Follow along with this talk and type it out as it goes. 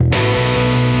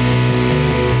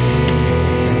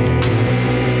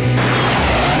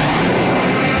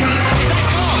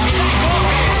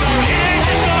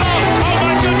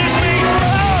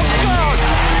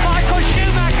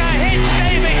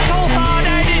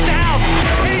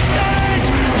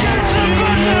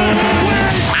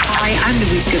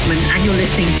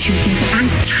listening to the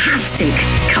fantastic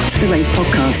Cut to the Race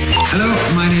podcast. Hello,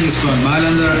 my name is Bernd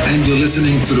Mailander, and you're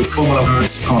listening to the Formula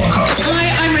Nerds podcast.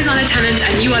 Hi, I'm Rosanna Tennant,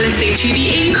 and you are listening to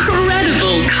the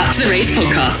incredible Cut to the Race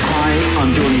podcast. Hi,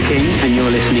 I'm Jordan King, and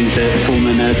you're listening to the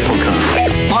Formula Nerds podcast.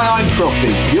 Hi, I'm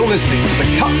Crofty. You're listening to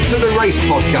the Cut to the Race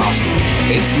podcast.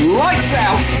 It's lights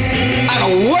out,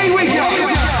 and away we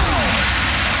go!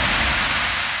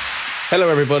 Hello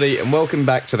everybody and welcome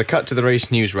back to the Cut to the Race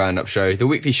News Roundup show, the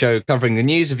weekly show covering the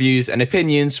news, views and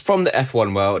opinions from the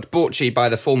F1 world, brought to you by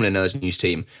the Formula Nerds news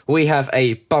team. We have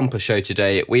a bumper show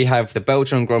today. We have the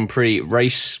Belgian Grand Prix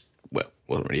race, well, it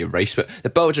wasn't really a race, but the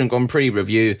Belgian Grand Prix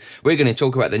review. We're going to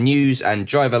talk about the news and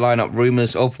driver lineup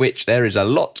rumours, of which there is a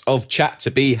lot of chat to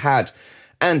be had.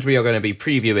 And we are going to be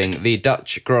previewing the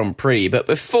Dutch Grand Prix. But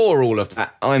before all of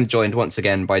that, I'm joined once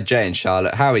again by Jay and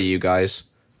Charlotte. How are you guys?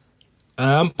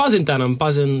 I'm buzzing, Dan. I'm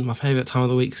buzzing. My favourite time of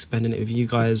the week, spending it with you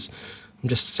guys. I'm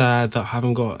just sad that I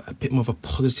haven't got a bit more of a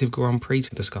positive Grand Prix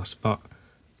to discuss, but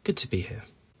good to be here.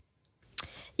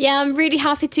 Yeah, I'm really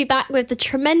happy to be back with the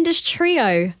tremendous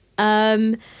trio.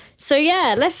 So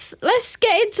yeah, let's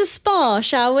get into Spa,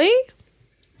 shall we?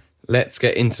 Let's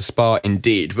get into Spa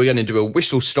indeed. We're going to do a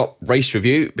whistle-stop race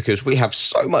review because we have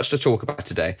so much to talk about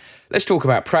today. Let's talk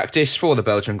about practice for the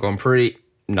Belgian Grand Prix.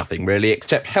 Nothing really,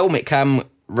 except helmet cam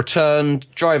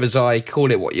returned, driver's eye, call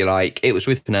it what you like. It was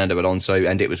with Fernando Alonso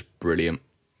and it was brilliant.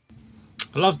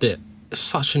 I loved it.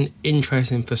 Such an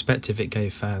interesting perspective it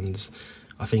gave fans.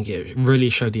 I think it really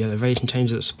showed the elevation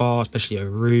changes at Spa, especially at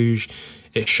Rouge.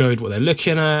 It showed what they're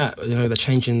looking at. You know, they're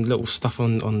changing little stuff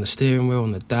on the steering wheel,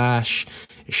 on the dash.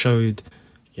 It showed,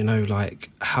 you know, like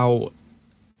how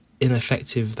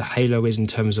ineffective the halo is in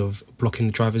terms of blocking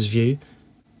the driver's view.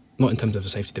 Not in terms of a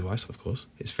safety device, of course.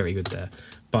 It's very good there.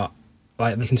 But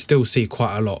like they can still see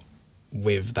quite a lot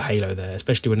with the halo there,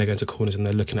 especially when they go into corners and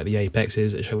they're looking at the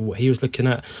apexes. It showed what he was looking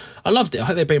at. I loved it. I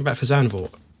hope they bring it back for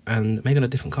Zandvoort and maybe on a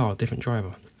different car, different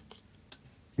driver.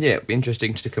 Yeah, it'd be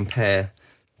interesting to compare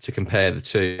the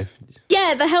two.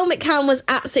 Yeah, the helmet cam was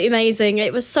absolutely amazing.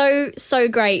 It was so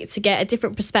great to get a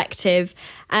different perspective.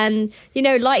 And, you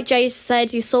know, like Jay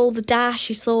said, you saw the dash,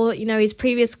 you saw, you know, his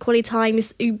previous quali time,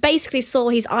 you basically saw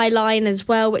his eye line as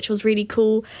well, which was really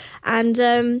cool.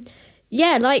 And,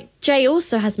 yeah, like Jay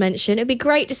also has mentioned, it'd be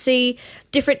great to see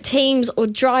different teams or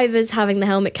drivers having the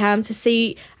helmet cam to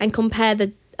see and compare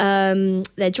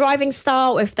their driving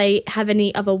style, or if they have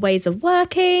any other ways of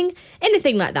working,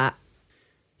 anything like that.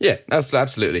 Yeah,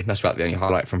 absolutely. That's about the only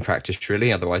highlight from practice,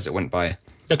 really. Otherwise, it went by.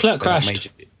 Leclerc crashed.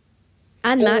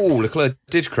 And Max. Oh, Leclerc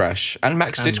did crash. And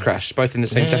Max did crash, both in the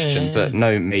same session, but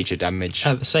no major damage.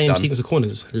 At the same done. sequence of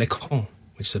corners, Lecon,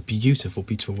 which is a beautiful,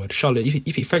 beautiful word. Charlotte, you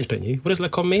speak French, don't you? What does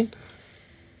Lecon mean?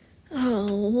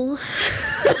 Oh.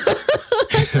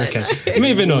 Okay,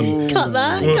 moving on. Cut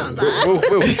that.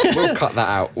 We'll cut that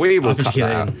out. We will cut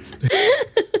that out.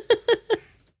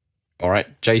 All right,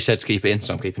 Jay said to keep it in,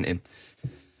 so I'm keeping it in.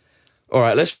 All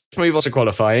right, let's move on to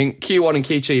qualifying. Q1 and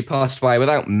Q2 passed by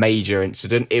without major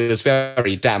incident. It was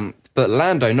very damp, but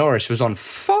Lando Norris was on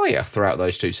fire throughout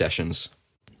those two sessions.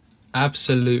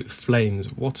 Absolute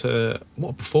flames. What a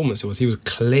performance it was. He was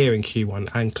clear in Q1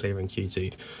 and clear in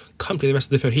Q2. Completely the rest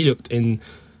of the field, he looked in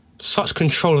such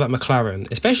control of that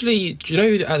McLaren, especially, you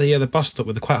know, at the bus stop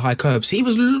with the quite high curbs. He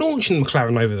was launching the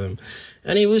McLaren over them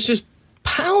and he was just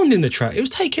pounding the track. It was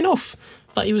taking off.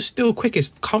 But he was still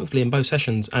quickest comfortably in both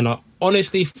sessions, and I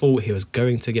honestly thought he was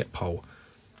going to get pole.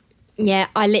 Yeah,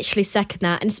 I literally second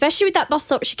that. And especially with that bus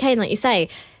stop chicane, like you say,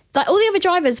 like all the other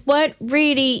drivers weren't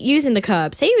really using the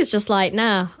curbs. He was just like,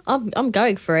 nah, I'm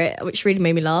going for it, which really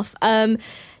made me laugh.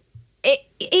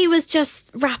 He was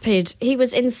just rapid. He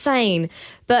was insane.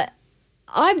 But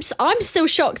I'm still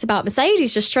shocked about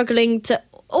Mercedes just struggling to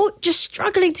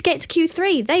get to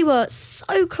Q3. They were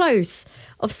so close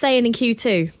of staying in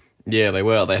Q2. Yeah, they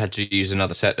were. They had to use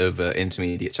another set of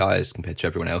intermediate tyres compared to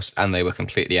everyone else, and they were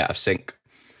completely out of sync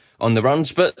on the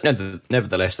runs. But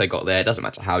nevertheless, they got there. It doesn't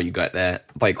matter how you get there.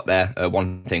 They got there.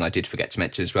 One thing I did forget to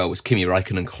mention as well was Kimi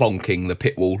Räikkönen clonking the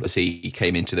pit wall as he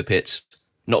came into the pits.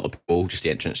 Not the pit wall, just the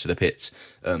entrance to the pits.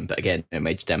 But again,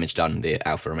 major damage done. The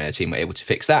Alfa Romeo team were able to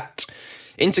fix that.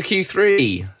 Into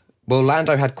Q3. Well,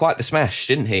 Lando had quite the smash,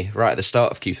 didn't he, right at the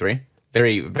start of Q3?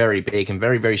 Very, very big and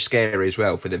very, very scary as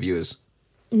well for the viewers.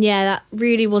 Yeah, that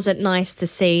really wasn't nice to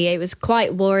see. It was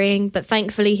quite worrying, but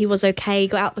thankfully he was okay,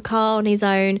 got out the car on his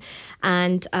own,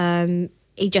 and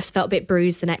he just felt a bit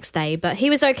bruised the next day. But he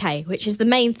was okay, which is the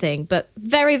main thing. But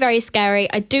very, very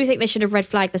scary. I do think they should have red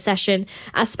flagged the session,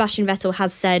 as Sebastian Vettel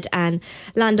has said, and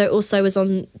Lando also was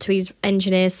on to his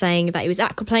engineers saying that he was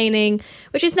aquaplaning,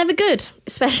 which is never good,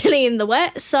 especially in the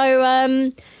wet.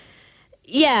 So,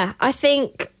 yeah, I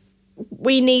think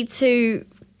we need to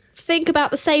think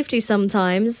about the safety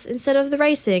sometimes instead of the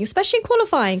racing, especially in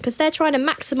qualifying, because they're trying to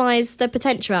maximise the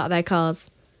potential out of their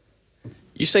cars.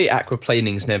 You say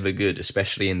aquaplaning's never good,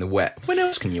 especially in the wet. When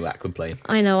else can you aquaplane?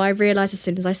 I know, I realised as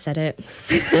soon as I said it.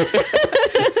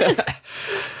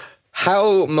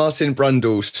 How Martin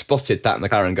Brundle spotted that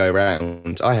McLaren go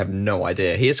round, I have no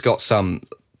idea. He has got some,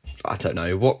 I don't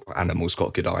know, what animal's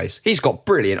got good eyes? He's got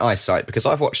brilliant eyesight, because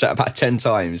I've watched that about 10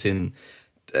 times in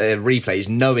replays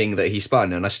knowing that he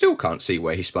spun, and I still can't see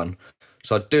where he spun.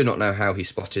 So I do not know how he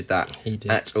spotted that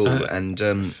at all. And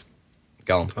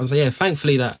go on. I was like, yeah,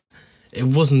 thankfully that it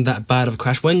wasn't that bad of a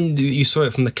crash. When you saw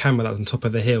it from the camera that was on top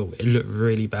of the hill, it looked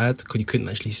really bad because you couldn't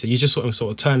actually see. You just saw him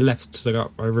sort of turn left to go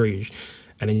up by Rouge,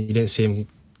 and then you didn't see him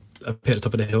appear at the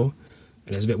top of the hill,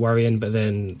 and it was a bit worrying. But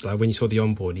then, like when you saw the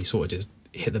onboard, he sort of just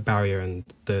hit the barrier, and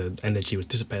the energy was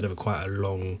dissipated over quite a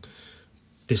long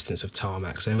distance of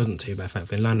tarmac, so it wasn't too bad.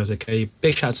 Thankfully, Lando was okay.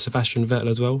 Big shout out to Sebastian Vettel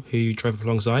as well, who drove up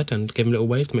alongside and gave him a little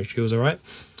wave to make sure he was all right.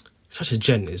 Such a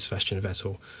gent is Sebastian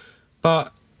Vettel,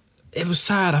 but it was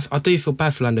sad. I do feel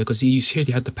bad for Lando because he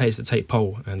seriously had the pace to take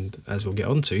pole, and as we'll get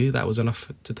onto, that was enough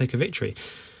to take a victory.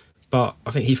 But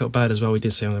I think he felt bad as well. He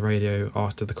did say on the radio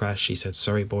after the crash, he said,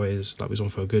 "Sorry, boys, like we was on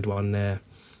for a good one there."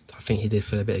 I think he did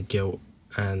feel a bit of guilt,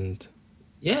 and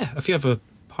yeah, a few other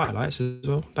highlights as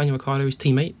well. Daniel Ricciardo, his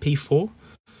teammate, P4,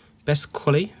 best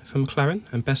quali for McLaren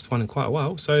and best one in quite a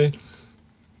while. So I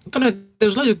don't know. There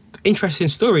was loads of interesting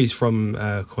stories from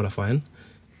qualifying,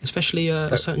 especially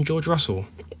a certain George Russell.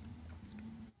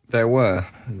 There were.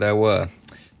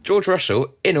 George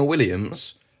Russell in a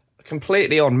Williams,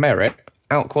 completely on merit,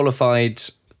 out-qualified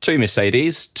 2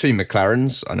 Mercedes, 2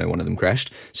 McLarens, I know one of them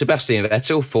crashed, Sebastian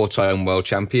Vettel, 4-time world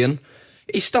champion.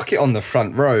 He stuck it on the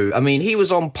front row. I mean, he was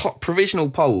on provisional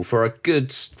pole for a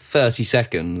good 30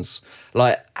 seconds.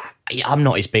 Like, I'm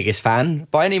not his biggest fan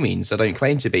by any means, I don't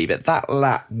claim to be, but that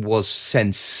lap was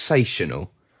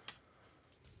sensational.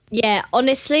 Yeah,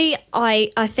 honestly, I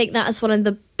think that is one of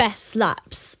the best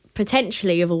laps,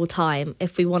 potentially, of all time,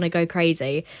 if we want to go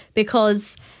crazy,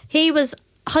 because he was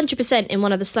 100% in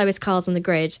one of the slowest cars on the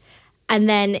grid, and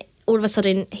then all of a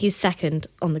sudden he's second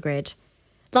on the grid.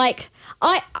 Like,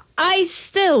 I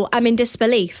still am in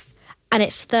disbelief, and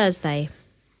it's Thursday.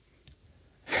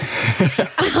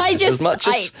 I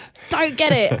don't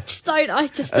get it. I just don't know how he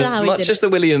did it. As much as the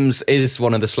Williams is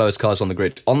one of the slowest cars on the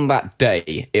grid, on that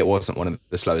day, it wasn't one of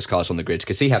the slowest cars on the grid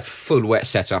because he had full wet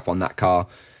setup on that car.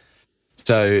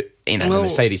 So, the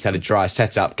Mercedes had a dry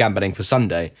setup, gambling for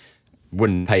Sunday.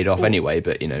 Wouldn't paid off anyway,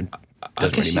 but, doesn't really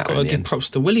matter. You've got to give props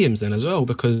to Williams then as well,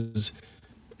 because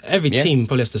every team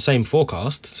probably has the same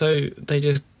forecast, so they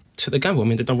just took the gamble. I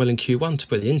mean, they've done well in Q1 to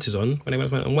put the inters on when they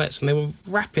went on wets, and they were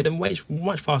rapid and much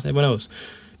faster than everyone else.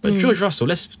 But George Russell,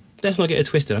 let's not get it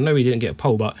twisted. I know he didn't get a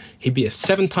pole, but he beat a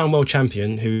 7-time world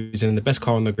champion who's in the best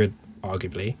car on the grid,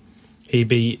 arguably. He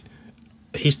beat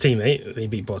his teammate, he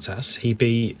beat Bottas. He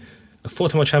beat a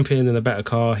 4-time world champion in a better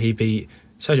car. He beat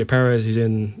Sergio Perez, who's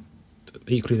in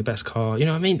equally the best car. You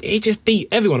know what I mean? He just beat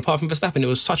everyone apart from Verstappen. It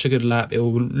was such a good lap. It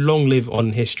will long live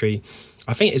on history.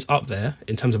 I think it's up there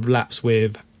in terms of laps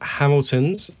with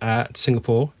Hamilton's at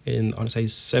Singapore in, I want to say,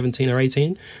 17 or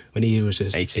 18, when he was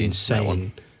just 18,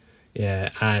 insane. Yeah,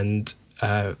 and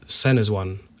Senna's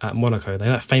one at Monaco,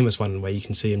 that famous one where you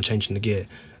can see him changing the gear.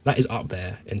 That is up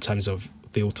there in terms of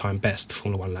the all-time best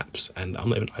Formula 1 laps, and I'm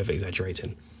not even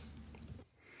over-exaggerating.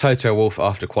 Toto Wolff,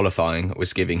 after qualifying,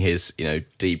 was giving his,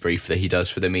 debrief that he does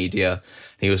for the media.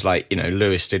 He was like,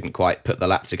 Lewis didn't quite put the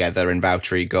lap together and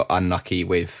Valtteri got unlucky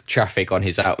with traffic on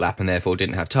his outlap and therefore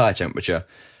didn't have tyre temperature.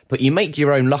 But you make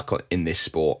your own luck in this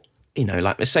sport.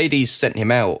 Like Mercedes sent him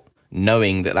out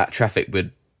knowing that traffic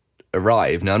would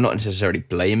arrive. Now, I'm not necessarily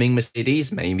blaming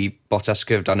Mercedes. Maybe Bottas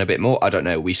could have done a bit more. I don't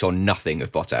know. We saw nothing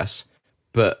of Bottas.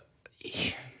 But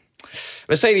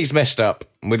Mercedes messed up.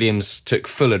 Williams took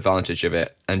full advantage of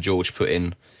it, and George put in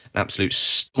an absolute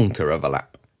stonker of a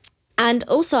lap. And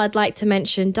also, I'd like to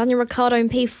mention Daniel Ricciardo in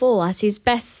P4 as his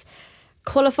best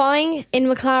qualifying in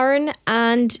McLaren,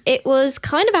 and it was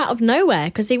kind of out of nowhere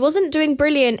because he wasn't doing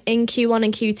brilliant in Q1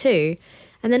 and Q2,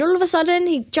 and then all of a sudden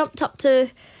he jumped up to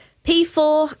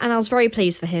P4, and I was very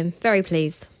pleased for him. Very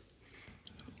pleased.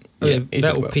 Yeah,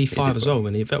 Vettel P5 as well.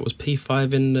 When Vettel was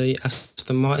P5 in the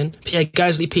Aston Martin, Pierre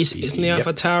Gasly P6 in the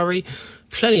AlphaTauri.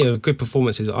 Plenty of good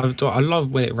performances. I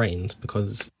love when it rained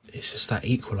because it's just that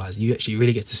equaliser. You actually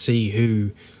really get to see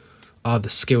who are the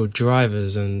skilled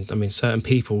drivers, and I mean, certain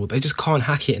people, they just can't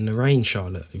hack it in the rain,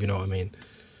 Charlotte, if you know what I mean.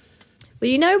 Well,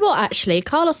 you know what, actually?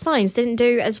 Carlos Sainz didn't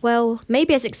do as well,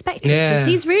 maybe as expected, because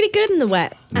he's really good in the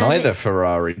wet. Neither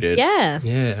Ferrari did. Yeah.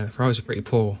 Yeah, Ferraris were pretty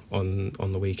poor on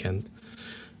the weekend.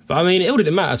 But I mean, it all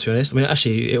didn't matter, to be honest. I mean,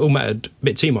 actually, it all mattered a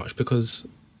bit too much because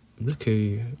look where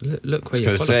you qualify. I was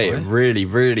going to say, it really,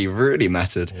 really, really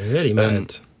mattered. It really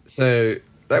mattered. So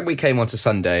then we came on to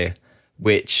Sunday,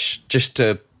 which just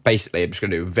to basically, I'm just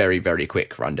going to do a very, very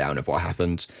quick rundown of what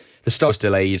happened. The start was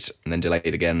delayed, and then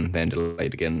delayed again, then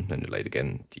delayed again, then delayed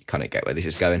again. You kind of get where this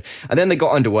is going. And then they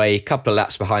got underway, a couple of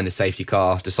laps behind the safety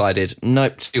car, decided,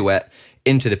 nope, too wet,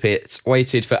 into the pits,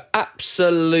 waited for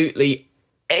absolutely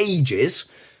ages,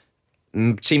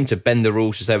 seemed to bend the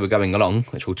rules as they were going along,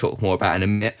 which we'll talk more about in a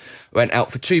minute. Went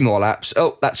out for 2 more laps.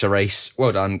 Oh, that's a race.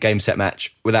 Well done. Game, set,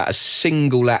 match. Without a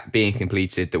single lap being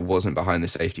completed that wasn't behind the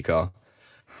safety car.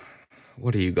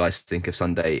 What do you guys think of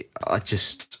Sunday? I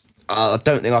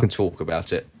don't think I can talk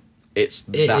about it. It is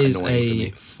annoying for me.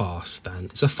 A farce, Dan.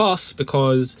 It's a farce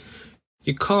because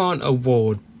you can't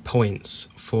award points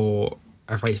for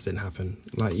a race that didn't happen.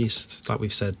 Like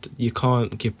we've said, you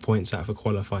can't give points out for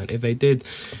qualifying. If they did,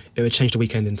 it would change the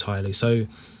weekend entirely. So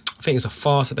I think it's a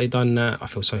farce that they've done that. I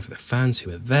feel sorry for the fans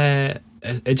who were there.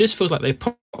 It just feels like they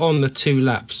put on the 2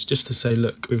 laps just to say,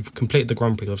 look, we've completed the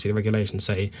Grand Prix. Obviously, the regulations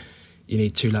say you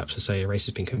need 2 laps to say a race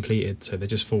has been completed. So they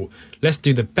just thought, let's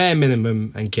do the bare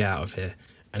minimum and get out of here.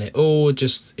 And it all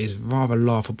just is rather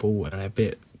laughable and a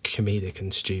bit comedic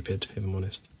and stupid, if I'm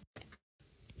honest.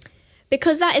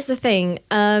 Because that is the thing.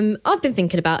 I've been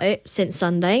thinking about it since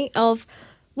Sunday of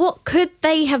what could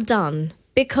they have done?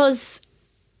 Because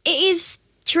it is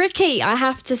tricky, I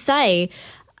have to say.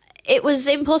 It was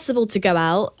impossible to go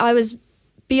out. I was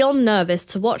beyond nervous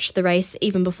to watch the race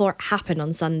even before it happened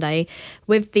on Sunday.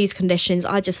 With these conditions,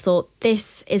 I just thought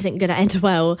this isn't going to end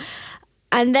well.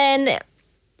 And then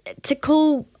to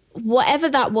call whatever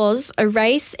that was a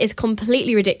race is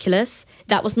completely ridiculous.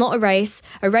 That was not a race.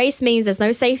 A race means there's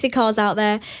no safety cars out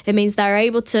there. It means they're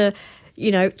able to,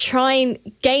 try and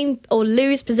gain or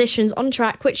lose positions on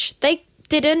track, which they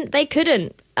didn't. They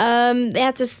couldn't. They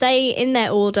had to stay in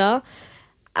their order.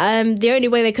 The only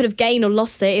way they could have gained or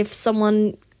lost it if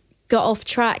someone got off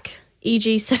track,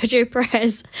 e.g. Sergio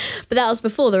Perez, but that was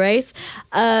before the race.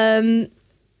 And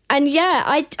yeah,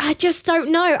 I just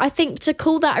don't know. I think to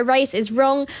call that a race is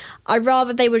wrong. I'd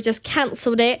rather they would have just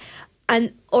cancelled it,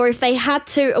 or if they had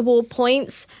to award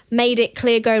points, made it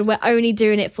clear going, we're only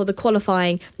doing it for the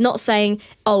qualifying, not saying,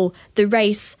 oh, the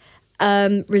race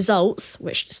results,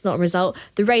 which is not a result,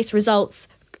 the race results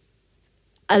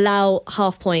allow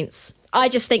half points. I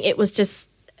just think it was just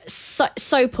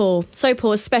so poor,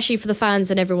 especially for the fans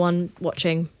and everyone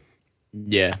watching.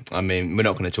 Yeah, I mean, we're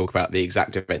not going to talk about the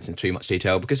exact events in too much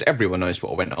detail because everyone knows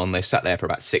what went on. They sat there for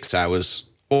about 6 hours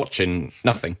watching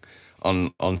nothing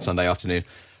on Sunday afternoon.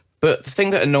 But the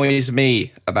thing that annoys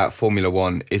me about Formula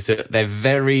One is that they're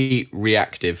very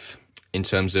reactive in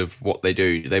terms of what they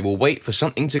do. They will wait for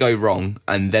something to go wrong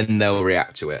and then they'll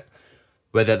react to it.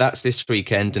 Whether that's this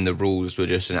weekend and the rules were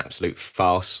just an absolute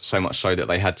farce, so much so that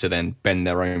they had to then bend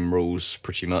their own rules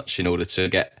pretty much in order to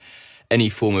get any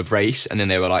form of race, and then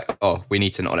they were like, oh, we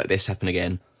need to not let this happen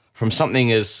again. From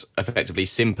something as effectively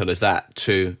simple as that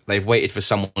to they've waited for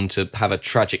someone to have a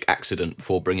tragic accident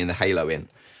before bringing the halo in.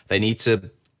 They need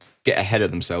to get ahead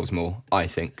of themselves more, I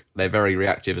think. They're very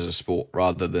reactive as a sport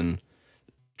rather than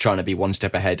trying to be one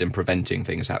step ahead and preventing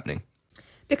things happening.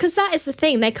 Because that is the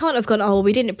thing. They can't have gone, oh,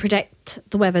 we didn't predict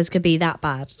the weather's going to be that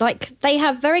bad. Like, they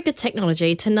have very good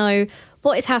technology to know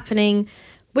what is happening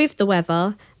with the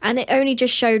weather, and it only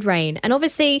just showed rain. And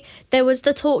obviously, there was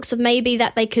the talks of maybe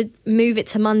that they could move it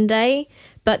to Monday,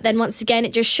 but then once again,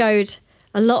 it just showed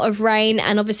a lot of rain.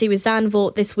 And obviously, with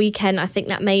Zandvoort this weekend, I think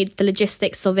that made the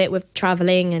logistics of it with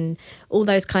travelling and all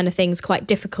those kind of things quite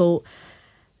difficult.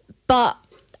 But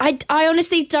I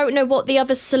honestly don't know what the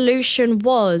other solution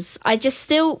was. I just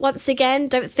still, once again,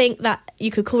 don't think that you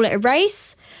could call it a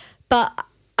race, but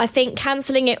I think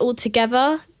cancelling it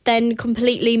altogether then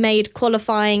completely made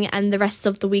qualifying and the rest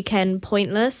of the weekend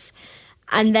pointless.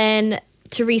 And then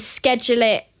to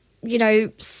reschedule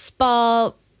it,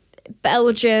 Spa,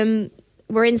 Belgium,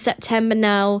 we're in September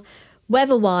now.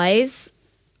 Weather-wise,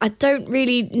 I don't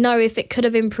really know if it could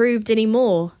have improved any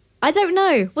more. I don't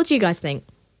know. What do you guys think?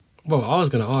 Well, I was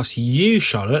going to ask you,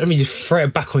 Charlotte. Let me just throw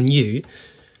it back on you.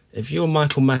 If you're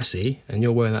Michael Massey and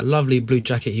you're wearing that lovely blue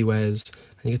jacket he wears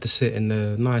and you get to sit in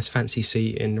the nice fancy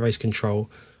seat in race control,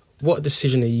 what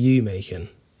decision are you making?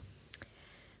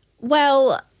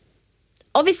 Well,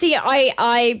 obviously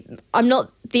I'm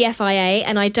not the FIA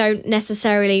and I don't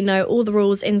necessarily know all the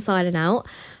rules inside and out.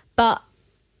 But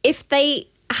if they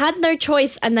had no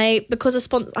choice, and they because of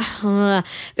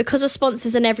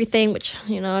sponsors and everything, which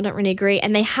I don't really agree,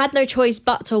 and they had no choice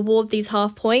but to award these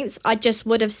half points. I just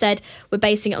would have said we're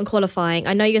basing it on qualifying.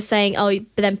 I know you're saying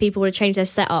but then people would have changed their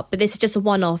setup, but this is just a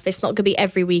one-off. It's not going to be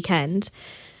every weekend,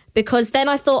 because then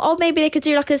I thought maybe they could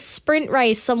do like a sprint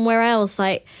race somewhere else,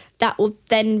 like that will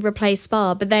then replace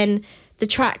Spa, but then the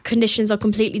track conditions are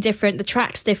completely different. The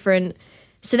track's different.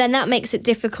 So then that makes it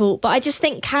difficult. But I just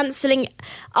think cancelling...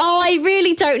 I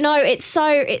really don't know. It's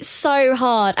so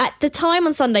hard. At the time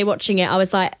on Sunday watching it, I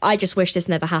was like, I just wish this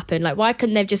never happened. Like, why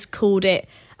couldn't they have just called it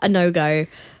a no-go?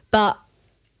 But,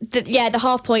 the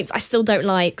half points I still don't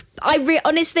like.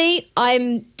 Honestly,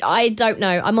 I don't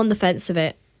know. I'm on the fence of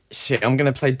it. See, I'm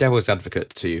going to play devil's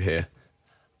advocate to you here.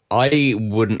 I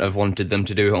wouldn't have wanted them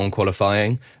to do it on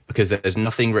qualifying because there's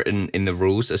nothing written in the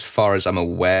rules, as far as I'm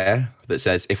aware, that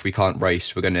says if we can't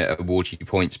race, we're going to award you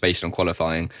points based on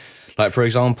qualifying. Like, for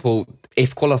example,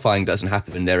 if qualifying doesn't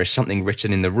happen, there is something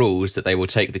written in the rules that they will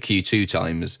take the Q2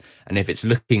 times. And if it's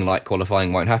looking like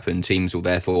qualifying won't happen, teams will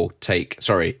therefore take,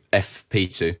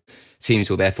 FP2. Teams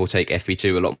will therefore take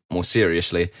FP2 a lot more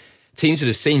seriously. Teams would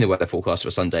have seen the weather forecast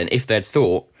for Sunday, and if they'd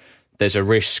thought, there's a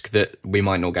risk that we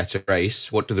might not get a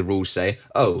race, what do the rules say?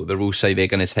 The rules say they're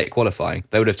going to take qualifying.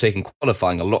 They would have taken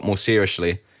qualifying a lot more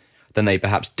seriously than they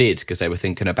perhaps did because they were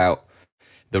thinking about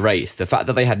the race. The fact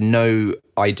that they had no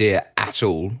idea at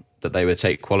all that they would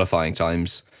take qualifying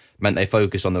times meant they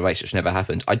focused on the race, which never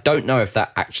happened. I don't know if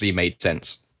that actually made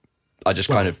sense. I just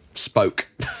kind of spoke.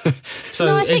 So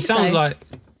no, it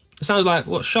sounds like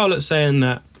what Charlotte's saying,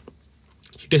 that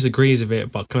she disagrees with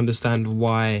it, but can understand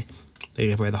why they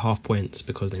give away the half points,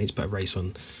 because they need to put a race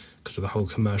on because of the whole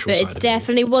commercial side of it. But it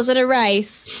definitely wasn't a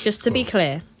race, just to be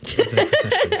clear.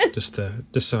 just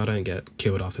so I don't get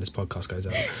killed after this podcast goes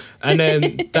out. And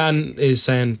then Dan is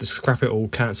saying to scrap it all,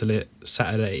 cancel it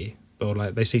Saturday, or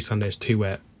like they see Sunday as too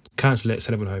wet, cancel it,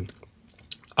 send everyone home.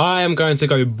 I am going to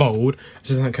go bold.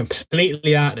 This is something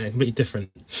completely out there, completely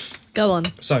different. Go on.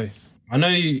 So I know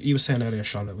you were saying earlier,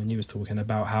 Charlotte, when you was talking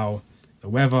about how the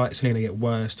weather, it's only going to get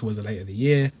worse towards the later of the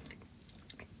year.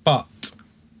 But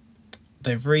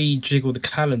they've rejiggled the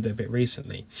calendar a bit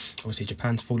recently. Obviously,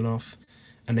 Japan's fallen off,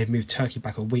 and they've moved Turkey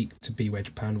back a week to be where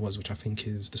Japan was, which I think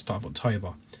is the start of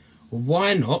October. Well,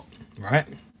 why not, right?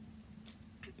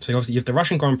 So obviously, you have the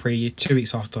Russian Grand Prix 2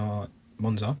 weeks after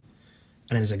Monza, and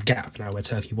then there's a gap now where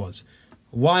Turkey was.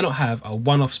 Why not have a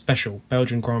one-off special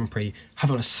Belgian Grand Prix, have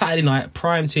it on a Saturday night,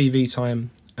 prime TV time,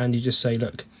 and you just say,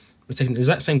 look, we're taking the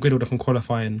exact same grid order from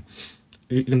qualifying,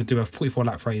 you're going to do a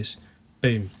 44-lap race,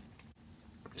 boom,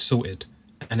 sorted.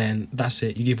 And then that's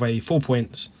it. You give away 4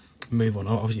 points, move on.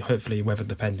 Obviously, hopefully, weather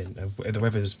dependent. If the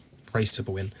weather's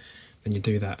raceable in, then you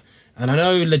do that. And I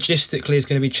know logistically it's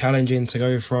going to be challenging to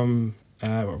go from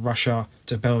Russia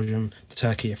to Belgium to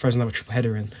Turkey. It throws another triple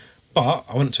header in. But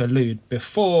I want to allude,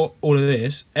 before all of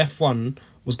this, F1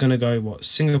 was going to go,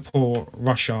 Singapore,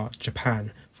 Russia,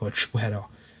 Japan for a triple header,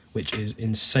 which is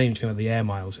insane to the air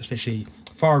miles. It's literally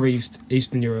Far East,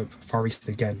 Eastern Europe, Far East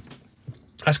again.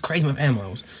 That's crazy with air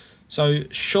miles. So,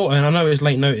 sure, and I know it's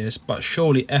late notice, but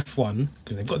surely F1,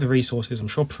 because they've got the resources, I'm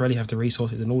sure Pirelli have the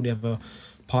resources and all the other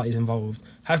parties involved,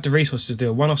 have the resources to do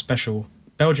a one-off special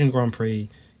Belgian Grand Prix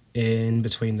in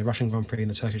between the Russian Grand Prix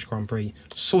and the Turkish Grand Prix,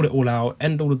 sort it all out,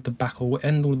 end all of the battle,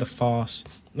 end all of the farce,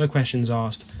 no questions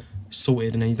asked,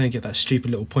 sorted, and then you don't get that stupid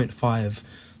little 0.5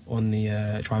 on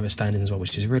the driver standing as well,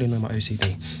 which is really annoying my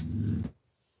OCD.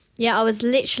 Yeah, I was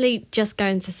literally just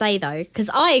going to say, though, because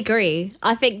I agree.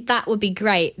 I think that would be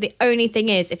great. The only thing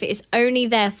is, if it is only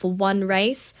there for one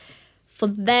race, for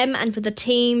them and for the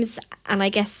teams, and I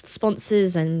guess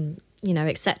sponsors and,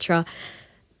 etc.,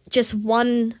 just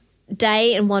one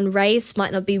day and one race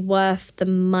might not be worth the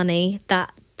money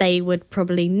that they would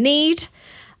probably need.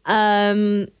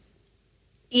 Yeah,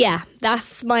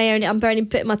 that's my only... I'm only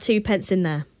putting my 2 pence in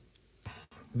there.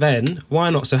 Then why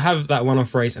not? So have that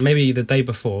one-off race, and maybe the day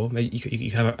before, maybe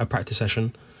you have a practice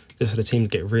session just for the team to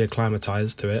get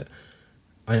reacclimatized to it.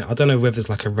 I don't know whether there's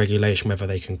like a regulation whether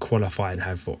they can qualify and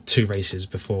have 2 races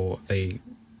before they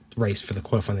race for the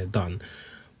qualifying they've done.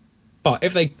 But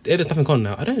if there's nothing on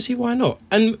now, I don't see why not.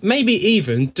 And maybe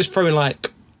even just throwing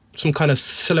like some kind of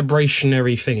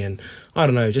celebrationary thing in. I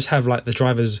don't know, just have like the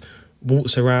drivers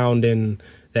waltz around in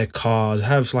their cars,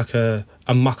 have like a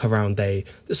muck around day.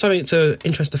 There's something to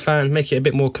interest the fans, make it a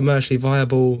bit more commercially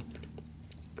viable.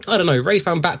 I don't know, race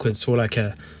round backwards for like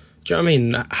a, do you know what I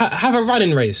mean? Have a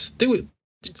running race. Do it.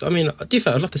 I mean, I'd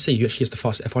love to see who actually is the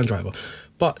fastest F1 driver,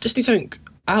 but just do something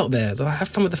out there. Like, have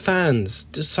fun with the fans.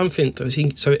 Just something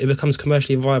so it becomes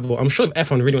commercially viable. I'm sure if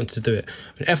F1 really wanted to do it,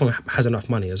 I mean, F1 has enough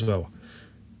money as well.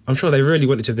 I'm sure they really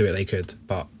wanted to do it, they could,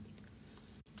 but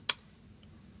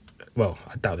well,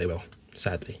 I doubt they will,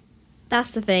 sadly.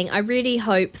 That's the thing. I really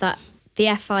hope that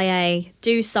the FIA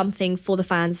do something for the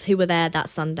fans who were there that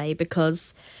Sunday,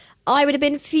 because I would have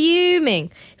been fuming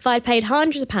if I had paid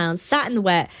hundreds of pounds, sat in the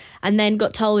wet, and then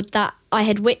got told that I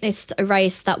had witnessed a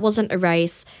race that wasn't a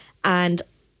race, and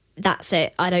that's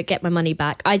it. I don't get my money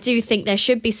back. I do think there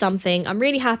should be something. I'm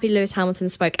really happy Lewis Hamilton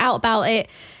spoke out about it.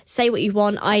 Say what you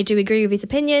want. I do agree with his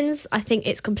opinions. I think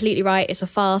it's completely right. It's a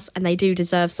farce, and they do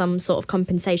deserve some sort of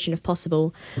compensation if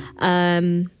possible.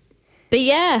 But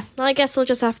yeah, I guess we'll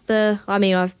just have to. I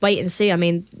mean, I'll wait and see. I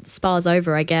mean, Spa's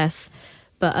over, I guess.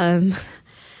 But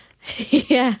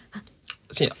yeah.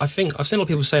 See, I think I've seen a lot of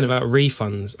people saying about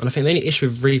refunds, and I think the only issue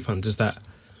with refunds is that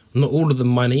not all of the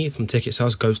money from ticket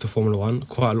sales goes to Formula One.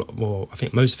 Quite a lot. Well, I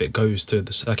think most of it goes to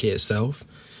the circuit itself.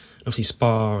 Obviously,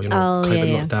 Spa,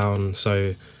 COVID lockdown,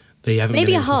 so they haven't been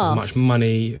able to make as much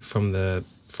money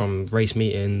from race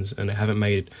meetings, and they haven't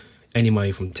made any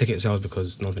money from ticket sales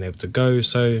because no one's been able to go.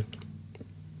 So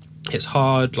it's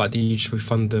hard. Like, do you just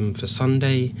refund them for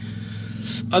Sunday?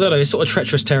 I don't know. It's sort of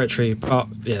treacherous territory, but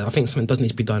yeah, I think something does need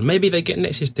to be done. Maybe they get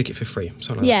next year's ticket for free.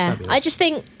 Yeah, I just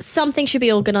think something should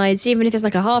be organised, even if it's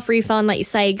like a half refund, like you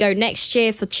say, go next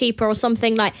year for cheaper or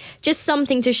something. Like, just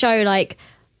something to show, like,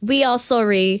 we are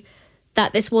sorry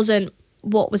that this wasn't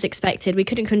what was expected. We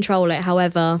couldn't control it.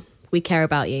 However, we care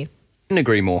about you. Couldn't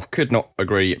agree more. Could not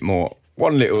agree more.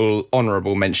 One little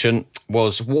honourable mention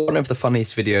was one of the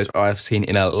funniest videos I've seen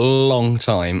in a long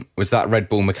time was that Red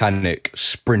Bull mechanic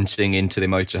sprinting into the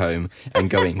motorhome and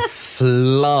going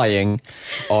flying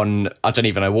on, I don't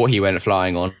even know what he went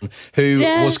flying on, who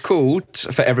was called,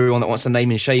 for everyone that wants to name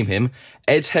and shame him,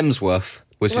 Ed Hemsworth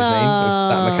was his name,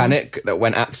 of that mechanic that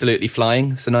went absolutely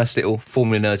flying. It's a nice little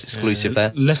Formula Nerds exclusive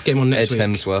there. Let's get him on next week. Ed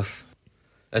Hemsworth.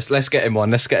 Let's get him on.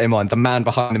 Let's get him on. The man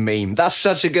behind the meme. That's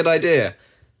such a good idea.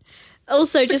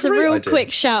 Also, just a real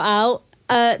quick shout out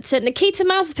to Nikita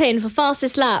Mazepin for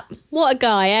fastest lap. What a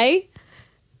guy, eh?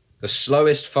 The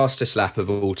slowest, fastest lap of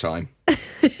all time.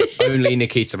 Only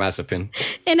Nikita Mazepin.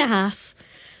 In a Haas.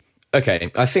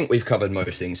 Okay, I think we've covered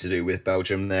most things to do with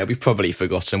Belgium there. We've probably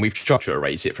forgotten. We've tried to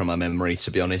erase it from our memory,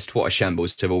 to be honest. What a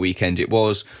shambles of a weekend it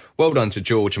was. Well done to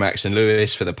George, Max and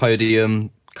Lewis for the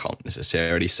podium. Can't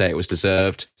necessarily say it was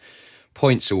deserved.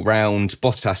 Points all round.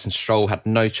 Bottas and Stroll had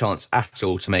no chance at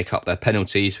all to make up their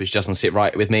penalties, which doesn't sit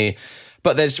right with me.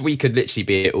 But we could literally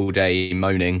be here all day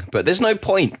moaning. But there's no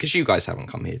point, because you guys haven't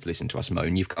come here to listen to us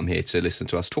moan. You've come here to listen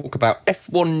to us talk about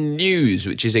F1 news,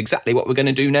 which is exactly what we're going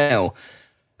to do now.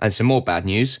 And some more bad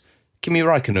news. Kimi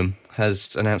Räikkönen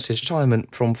has announced his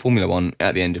retirement from Formula One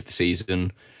at the end of the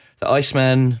season. The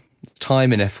Iceman,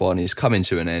 time in F1 is coming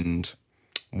to an end.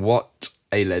 What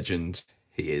a legend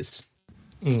he is.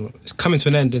 It's coming to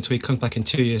an end until he comes back in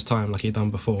 2 years' time, like he'd done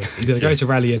before. He's going to go to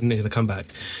rally and he's going to come back.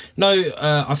 No,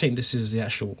 I think this is the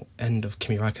actual end of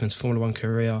Kimi Räikkönen's Formula One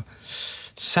career.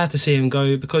 Sad to see him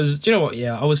go, because, do you know what?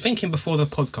 Yeah, I was thinking before the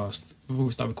podcast, before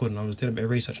we started recording, I was doing a bit of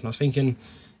research, and I was thinking,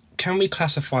 can we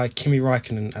classify Kimi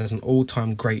Räikkönen as an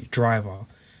all-time great driver?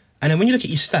 And then when you look at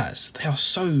his stats, they are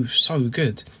so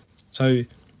good. So,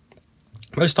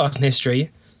 most starts in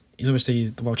history. He's obviously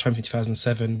the world champion in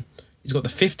 2007. He's got the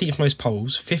 15th most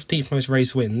poles, 15th most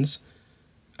race wins,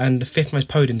 and the 5th most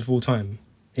podiums of all time.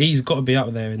 He's got to be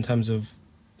up there in terms of,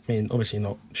 I mean, obviously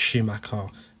not Schumacher,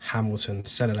 Hamilton,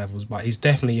 Senna levels, but he's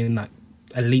definitely in that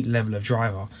elite level of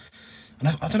driver. And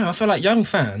I don't know, I feel like young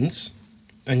fans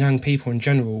and young people in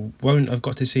general won't have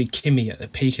got to see Kimi at the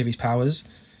peak of his powers.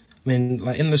 I mean,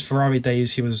 like in those Ferrari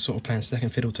days, he was sort of playing second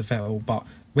fiddle to Vettel, but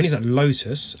when he's at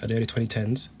Lotus at the early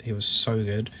 2010s, he was so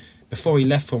good. Before he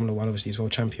left Formula One, obviously he's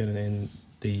world champion, and in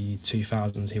the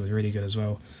 2000s he was really good as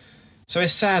well. So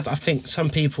it's sad. I think some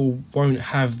people won't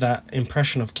have that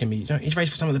impression of Kimi. You know, he's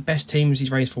raced for some of the best teams.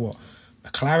 He's raced for what?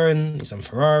 McLaren. He's done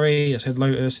Ferrari. I said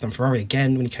Lotus. He's done Ferrari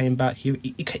again when he came back.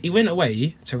 He went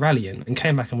away to rallying and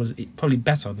came back and was probably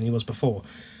better than he was before.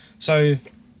 So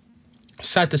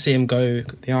sad to see him go.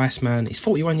 The Iceman. He's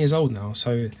 41 years old now,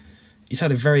 so he's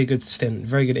had a very good stint,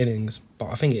 very good innings, but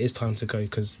I think it is time to go,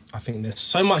 because I think there's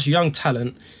so much young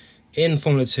talent in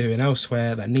Formula 2 and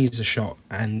elsewhere that needs a shot,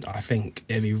 and I think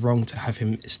it'd be wrong to have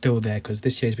him still there, because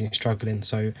this year's been struggling,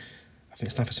 so I think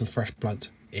it's time for some fresh blood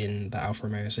in the Alfa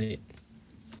Romeo seat.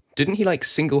 Didn't he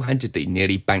single-handedly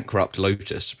nearly bankrupt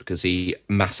Lotus because he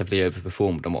massively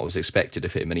overperformed on what was expected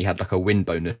of him, and he had a win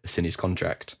bonus in his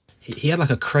contract? He had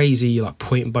a crazy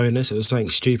point bonus. It was something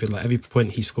stupid. Every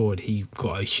point he scored, he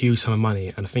got a huge sum of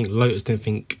money. And I think Lotus didn't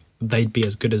think they'd be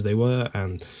as good as they were,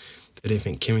 and they didn't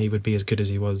think Kimi would be as good as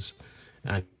he was.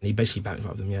 And he basically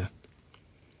bankrupted them, yeah.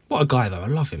 What a guy, though. I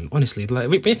love him, honestly. Like,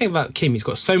 when you think about Kim, he's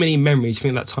got so many memories. You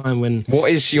think of that time when... What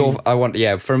is your...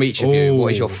 from each of you,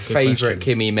 what is your good favourite question.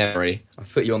 Kimi memory? I've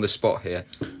put you on the spot here.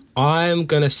 I'm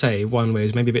going to say one where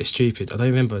it's maybe a bit stupid. I don't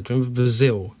remember. Do you remember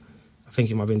Brazil? I think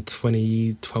it might have been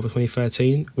 2012 or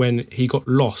 2013 when he got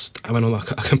lost and went on like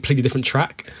a completely different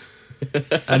track.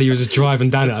 And he was just driving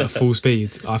down it at full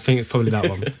speed. I think it's probably that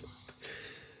one.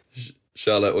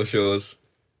 Charlotte, what's yours?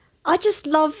 I just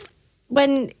love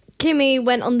when Kimi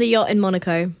went on the yacht in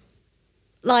Monaco.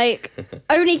 Like,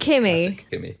 only Kimi. Classic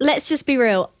Kimi. Let's just be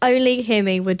real. Only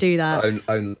Kimi would do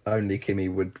that. Only Kimi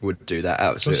would do that,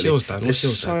 absolutely. What's yours, Dan? There's What's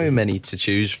yours, so Dan? many to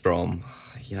choose from.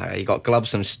 You know, you got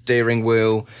gloves and steering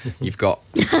wheel. You've got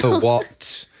for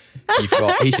what?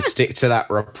 He should stick to that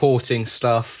reporting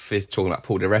stuff. He's talking about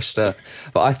Paul di Resta.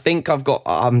 But I think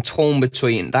I'm torn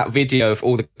between that video of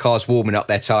all the cars warming up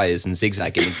their tyres and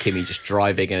zigzagging and Kimi just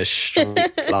driving in a straight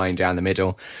line down the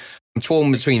middle. I'm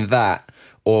torn between that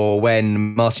or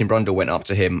when Martin Brundle went up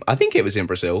to him. I think it was in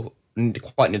Brazil,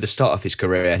 quite near the start of his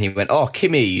career, and he went, "Oh,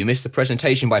 Kimi, you missed the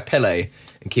presentation by Pele."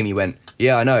 And Kimi went,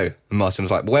 "Yeah, I know." And Martin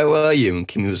was like, "Where were you?" And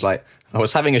Kimi was like, "I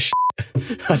was having a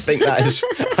I think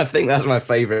that's my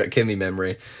favourite Kimi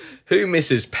memory. Who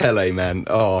misses Pele, man?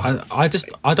 Oh, I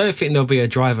don't think there'll be a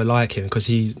driver like him because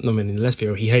let's be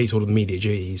real, he hates all the media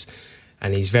duties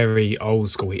and he's very old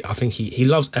school. I think he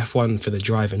loves F1 for the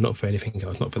driving, not for anything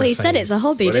else, not for Well, the he said fame. it's a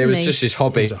hobby, but didn't it was he? just his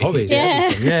hobby. It's a hobby.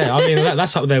 Yeah. Yeah, I mean,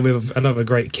 that's up there with another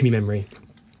great Kimi memory.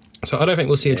 So I don't think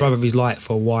we'll see a driver of his light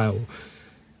for a while.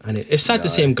 And it's sad to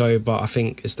see him go, but I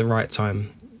think it's the right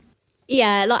time.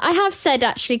 Yeah, like I have said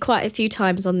actually quite a few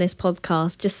times on this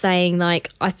podcast, just saying like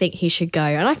I think he should go,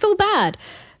 and I feel bad,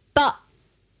 but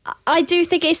I do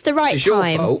think it's the right It's time.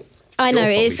 your fault. I know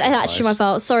your fault, it's you actually my guys.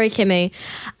 fault. Sorry, Kimi.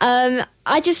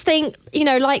 I just think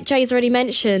like Jay's already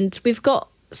mentioned, we've got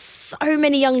so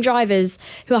many young drivers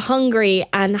who are hungry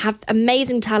and have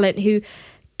amazing talent who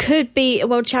could be a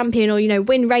world champion or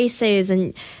win races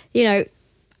and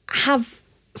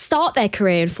start their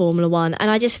career in Formula One, and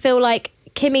I just feel like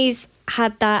Kimi's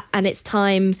had that and it's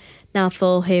time now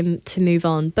for him to move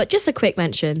on. But just a quick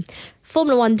mention,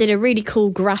 Formula One did a really cool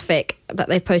graphic that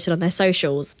they've posted on their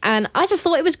socials and I just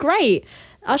thought it was great.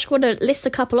 I just want to list a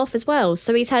couple off as well.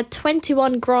 So he's had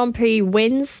 21 Grand Prix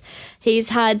wins, he's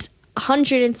had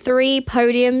 103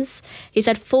 podiums, he's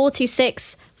had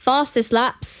 46 fastest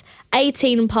laps,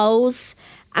 18 poles,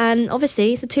 and obviously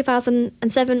he's the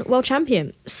 2007 world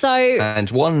champion. So And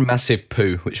one massive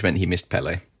poo, which meant he missed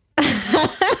Pele.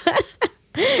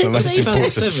 The most important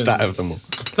 2007. stat of them all.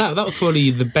 That was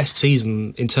probably the best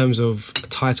season in terms of a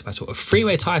title battle, a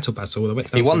freeway title battle. That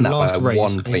went down He won to the that last by race,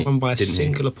 one and he point, won by a didn't he?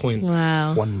 singular point.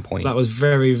 wow. 1 point. That was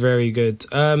very, very good.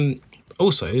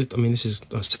 Also, I mean, this is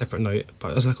a separate note,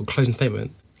 but as like a closing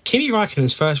statement, Kimi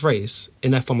Raikkonen's first race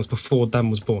in F1 was before Dan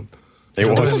was born. It I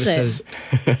don't know was. if it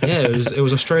says- yeah, it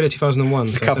was Australia 2001.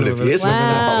 It's a so I couple don't of know years whether- before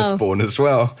I Wow. was born as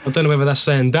well. I don't know whether that's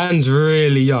saying Dan's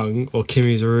really young or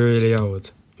Kimi's really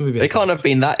old. Maybe It can't have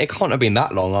been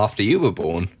that long after you were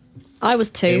born. I was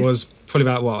 2. It was probably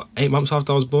about 8 months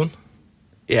after I was born.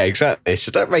 Yeah, exactly.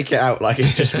 So don't make it out like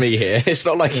it's just me here. It's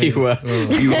not like you were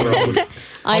old.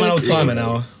 I'm an old was timer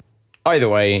now. Either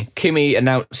way, Kimi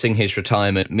announcing his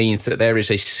retirement means that there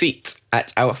is a seat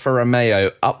at Alfa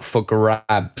Romeo up for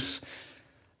grabs.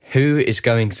 Who is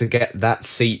going to get that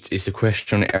seat is the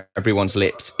question on everyone's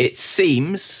lips. It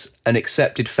seems an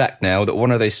accepted fact now that one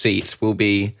of those seats will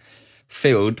be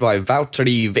filled by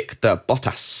Valtteri Victor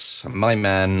Bottas. My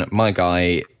man, my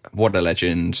guy, what a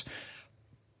legend.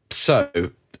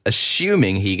 So,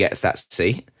 assuming he gets that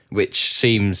seat, which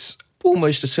seems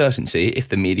almost a certainty if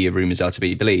the media rumours are to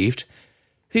be believed,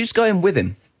 who's going with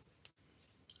him?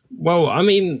 Well, I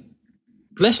mean,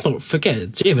 let's not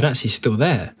forget, Giovinazzi's still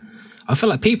there. I feel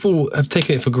like people have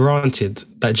taken it for granted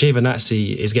that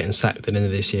Giovinazzi is getting sacked at the end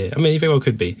of this year. I mean, he very well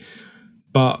could be.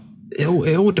 But it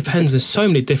all depends. There's so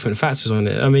many different factors on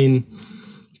it. I mean,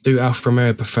 do Alfa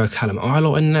Romeo prefer Callum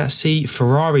Ilott in that seat?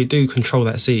 Ferrari do control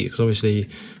that seat because obviously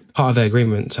part of their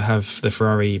agreement to have the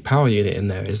Ferrari power unit in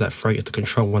there is that Ferrari get to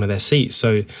control one of their seats.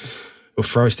 So will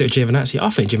Ferrari stick with Giovinazzi? I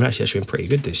think Giovinazzi actually been pretty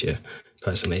good this year,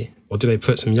 personally. Or do they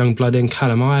put some young blood in,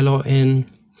 Callum Ilott in?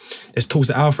 There's talks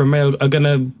that Alfa Romeo are going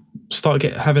to start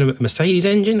having a Mercedes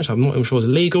engine, which I'm not even sure is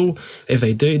illegal. If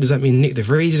they do, does that mean Nick de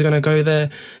Vries is going to go there?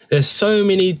 There's so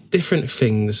many different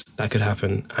things that could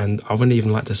happen, and I wouldn't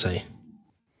even like to say.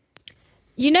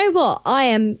 You know what? I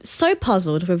am so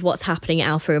puzzled with what's happening at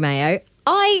Alfa Romeo.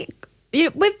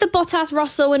 With the Bottas,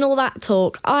 Russell and all that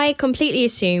talk, I completely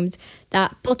assumed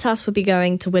that Bottas would be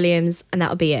going to Williams and that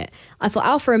would be it. I thought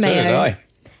Alfa Romeo, So did I.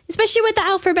 especially with the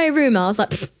Alfa Romeo rumour, I was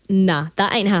like, nah,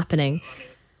 that ain't happening.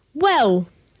 Well,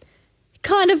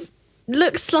 kind of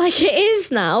looks like it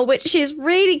is now, which is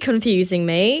really confusing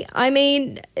me. I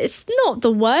mean, it's not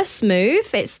the worst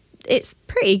move. It's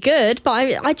pretty good, but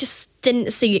I just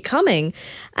didn't see it coming.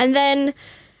 And then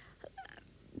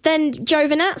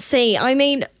Giovinazzi, I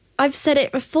mean, I've said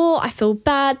it before, I feel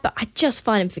bad, but I just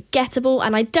find him forgettable,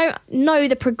 and I don't know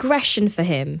the progression for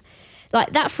him.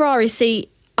 Like, that Ferrari seat,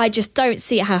 I just don't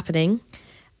see it happening.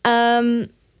 But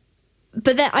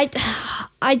then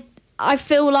I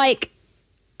feel like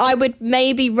I would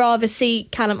maybe rather see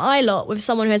Callum Ilott with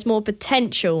someone who has more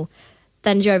potential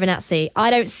than Giovinazzi. I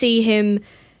don't see him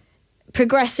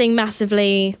progressing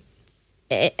massively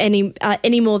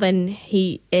any more than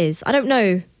he is. I don't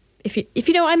know if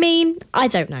you know what I mean. I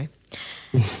don't know.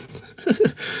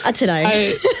 I don't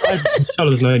know.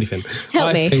 Charlotte doesn't know anything.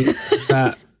 Help me. I think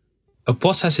that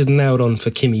Bottas is nailed on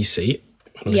for Kimi's seat.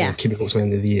 Yeah. Kimi walks away at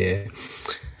the end of the year.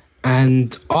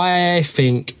 And I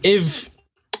think if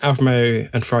Alfa Romeo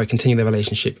and Ferrari continue their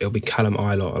relationship, it'll be Callum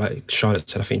Ilott. Like Charlotte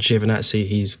said, I think Giovinazzi,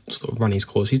 he's sort of run his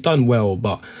course. He's done well,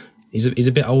 but he's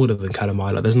a bit older than Callum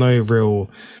Ilott. There's no real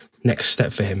next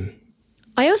step for him.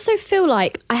 I also feel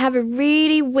like I have a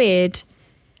really weird,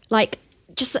 like,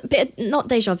 just a bit, not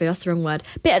deja vu, that's the wrong word,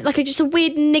 bit like just a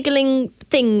weird niggling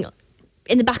thing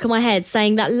in the back of my head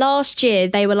saying that last year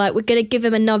they were like, we're going to give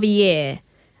him another year.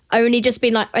 Only just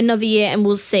been like, another year and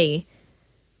we'll see.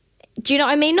 Do you know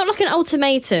what I mean? Not like an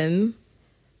ultimatum,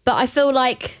 but I feel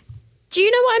like, do you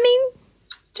know what I mean?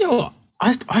 Do you know what?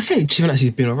 I think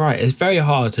Giovinazzi's been all right. It's very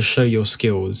hard to show your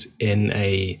skills in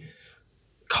a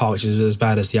car which is as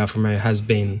bad as the Alfa Romeo has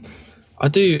been. I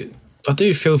do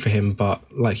feel for him, but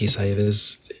like you say,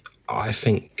 I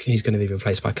think he's going to be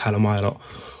replaced by Callum Ilott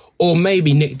or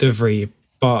maybe Nick De Vries,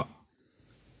 but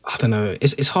I don't know.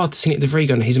 It's hard to see Nick De Vries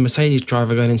going. He's a Mercedes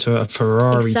driver going into a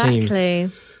Ferrari team.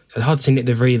 Exactly. So it's hard to see Nick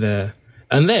De Vries there.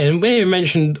 And then when you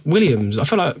mentioned Williams, I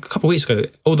feel like a couple of weeks ago,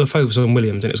 all the focus was on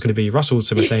Williams, and it was going to be Russell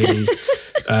to Mercedes,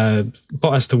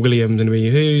 Bottas to Williams, and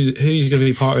who's going to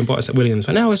be partnering Bottas at Williams.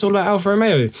 But now it's all about Alfa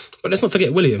Romeo. But let's not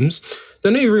forget Williams. The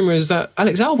new rumour is that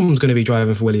Alex Albon's going to be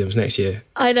driving for Williams next year.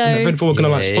 I know. And Red Bull are going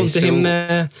to sponsor him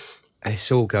there.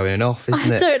 It's all going off,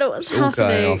 isn't it? I don't know what's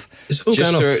happening. It's all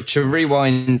Just going off. to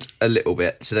rewind a little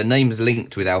bit, so the names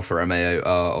linked with Alfa Romeo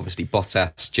are obviously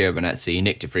Bottas, Giovinazzi,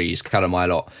 Nick De Vries, Callum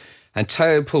Ilott, and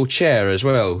Teo Pourchaire as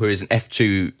well, who is an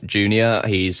F2 junior.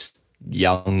 He's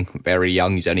young, very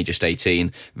young. He's only just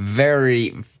 18.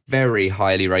 Very, very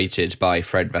highly rated by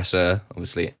Fred Vasseur,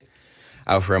 obviously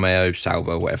Alfa Romeo,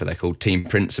 Sauber, whatever they're called, team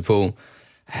principal.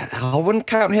 I wouldn't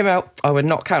count him out. I would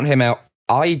not count him out.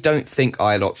 I don't think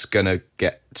Ilott's going to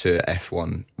get to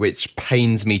F1, which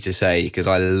pains me to say because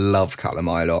I love Callum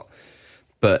Ilott.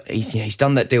 But he's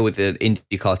done that deal with the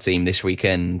IndyCar team this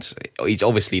weekend. He's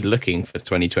obviously looking for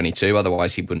 2022,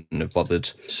 otherwise he wouldn't have bothered.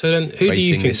 So then who do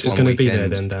you think is going to be there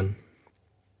then, Dan?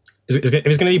 If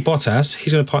it's going to be Bottas,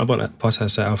 he's going to partner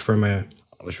Bottas at Alfa Romeo.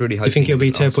 I was really hoping. Do you think it'll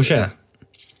be Teo Pourchaire?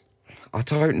 I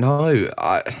don't know.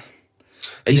 It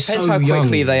He's depends so how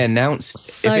quickly young. they announce.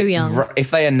 So young.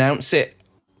 If they announce it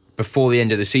before the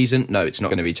end of the season, no, it's not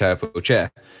going to be Teo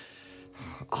Pourchaire.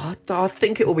 I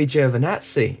think it will be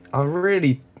Giovinazzi.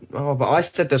 But I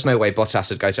said there's no way Bottas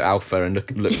would go to Alpha, and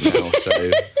look now.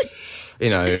 So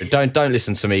don't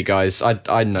listen to me, guys.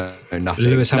 I know nothing.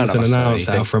 Lewis Hamilton announced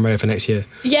Alfa Romeo for next year.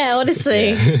 Yeah,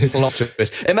 honestly. Lots of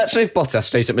this. Imagine if Bottas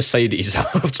stays at Mercedes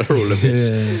after all of this.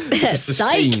 Just the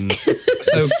Psych. scenes.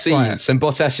 The scenes. And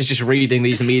Bottas is just reading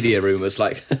these media rumours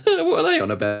like, what are they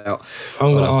on about?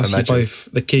 I'm going to ask you both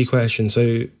the key question. So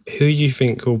who do you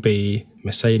think will be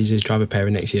Mercedes' driver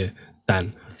pairing next year?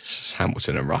 Dan? It's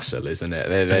Hamilton and Russell, isn't it?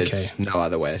 There's no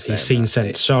other way of saying He's seen that.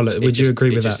 sense. Charlotte, would you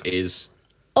agree with that? It just is.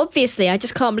 Obviously, I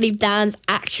just can't believe Dan's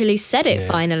actually said it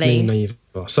finally. No, you've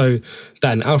got. So,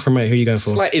 Dan, Alfa Romeo, who are you going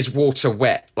for? It's like, is water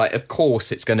wet? Like, of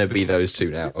course it's going to be those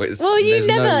two now. Well, you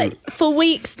never, for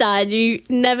weeks, Dan, you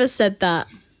never said that.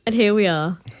 And here we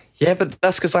are. Yeah, but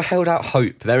that's because I held out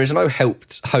hope. There is no hope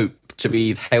to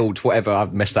be held, whatever.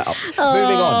 I've messed that up.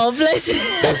 Moving on. Bless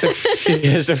you.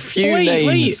 There's a few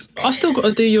names. Wait. I still got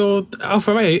to do your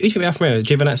Alfa Romeo. Who should be Alfa Romeo?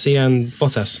 Giovinazzi and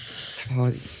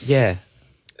Bottas? Yeah.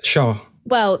 Sure.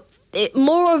 Well,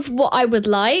 more of what I would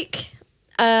like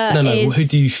is... Who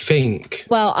do you think?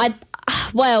 Well,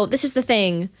 this is the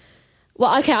thing.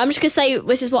 Well, okay, I'm just going to say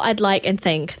this is what I'd like and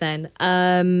think then.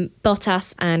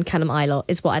 Bottas and Callum Ilott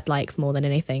is what I'd like more than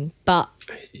anything. But,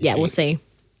 yeah, we'll see.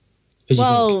 Who do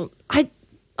you think?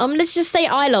 Let's just say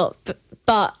Ilott.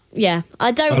 But yeah,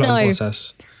 I don't know.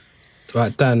 Bottas.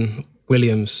 Right, Dan,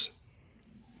 Williams.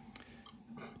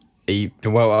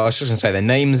 Well, I was just going to say the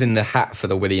names in the hat for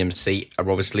the Williams seat are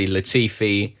obviously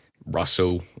Latifi,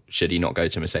 Russell, should he not go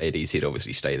to Mercedes, he'd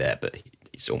obviously stay there, but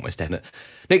he's almost definite.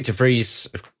 Nick de Vries,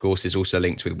 of course, is also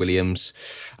linked with Williams.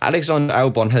 Alexander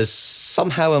Albon has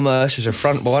somehow emerged as a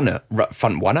front runner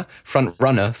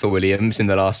for Williams in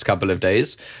the last couple of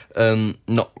days.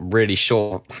 Not really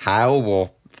sure how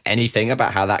or anything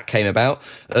about how that came about.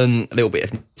 A little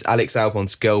bit of Alex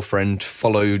Albon's girlfriend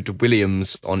followed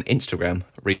Williams on Instagram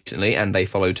recently, and they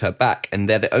followed her back, and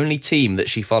they're the only team that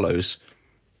she follows.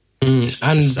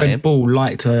 And Red Bull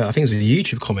liked, I think it was a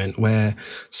YouTube comment where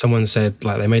someone said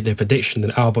like they made their prediction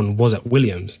that Albon was at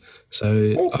Williams.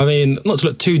 So, I mean, not to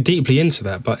look too deeply into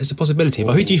that, but it's a possibility.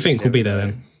 But who do you think will be there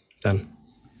then, Dan?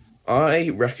 I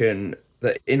reckon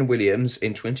that in Williams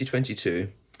in 2022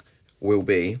 will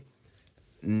be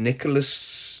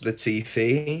Nicholas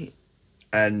Latifi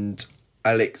and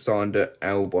Alexander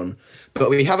Albon. But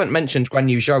we haven't mentioned Guan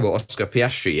Yu Zhou or Oscar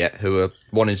Piastri yet, who are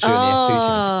 1 and 2 in the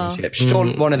F2 championship. Sure,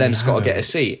 one of them's got to get a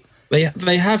seat. They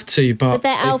have to, but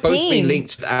they're they've Alpine. both been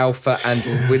linked with Alpha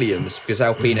and Williams because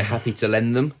Alpine are happy to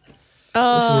lend them.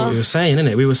 This is what we were saying, isn't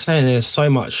it? We were saying there's so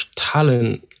much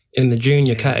talent in the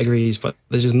junior categories, but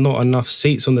there's just not enough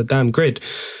seats on the damn grid.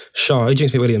 Sure, who do you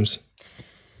think Williams?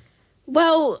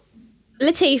 Well,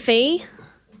 Latifi,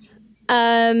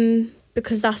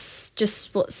 because that's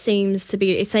just what seems to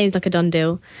be. It seems like a done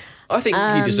deal. I think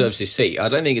he deserves his seat. I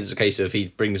don't think it's a case of he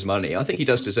brings money. I think he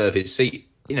does deserve his seat.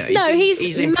 You know,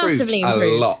 he's massively improved.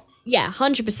 a lot. Yeah,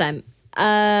 100%.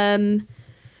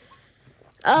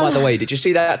 By the way, did you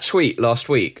see that tweet last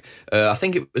week? I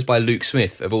think it was by Luke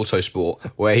Smith of Autosport,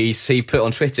 where he put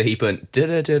on Twitter, he put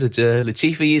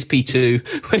Latifi is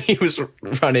P2 when he was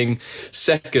running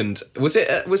second. Was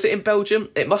it in Belgium?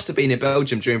 It must have been in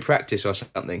Belgium during practice or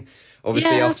something.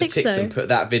 Obviously, Yeah, I after think Tickton so. put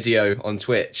that video on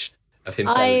Twitch of him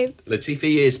saying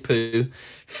Latifi is poo.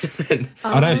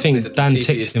 I don't think Dan Latifi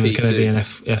is Tickton is going to be in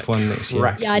P2. F1 next year.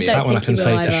 Cracked Yeah, I me don't up. That one I think can he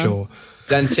say will for either. sure.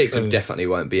 Dan Tickton definitely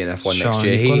won't be in F1 next Sean,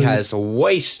 year. you've He gone- has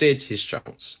wasted his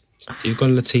chance. You've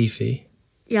gone Latifi.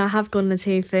 Yeah, I have gone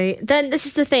Latifi. Then this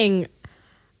is the thing.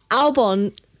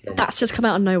 Albon, that's just come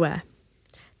out of nowhere.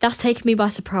 That's taken me by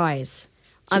surprise.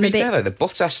 To be fair though, the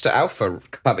Bottas to Alpha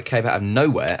club came out of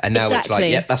nowhere, and now it's like,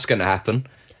 Exactly. yep, that's going to happen.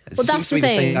 It Well, seems that's to be the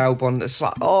the same thing. Albon. It's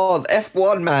like, oh,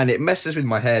 F1, man, it messes with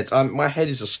my head. My head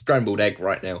is a scrambled egg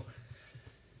right now.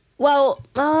 Well,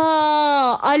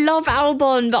 I love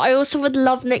Albon, but I also would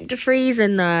love Nick de Vries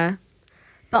in there.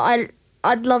 But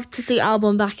I'd love to see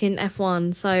Albon back in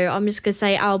F1, so I'm just going to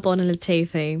say Albon and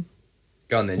Latifi.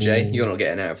 Go on then, Jay. You're not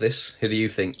getting out of this. Who do you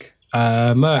think?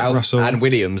 Merck, Russell. And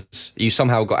Williams. You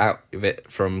somehow got out of it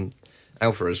from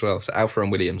Alpha as well. So Alpha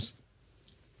and Williams.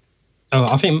 Oh,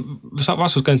 I think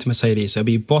Russell's going to Mercedes. It'll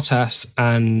be Bottas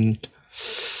and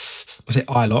was it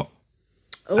Ilott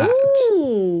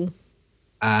Ooh.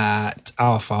 at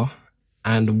Alpha,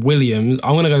 and Williams.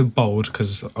 I'm going to go bold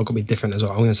because I've got to be different as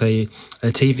well. I'm going to say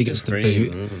Latifi gets the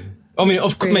boot. I mean,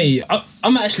 of course, me.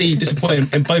 I'm actually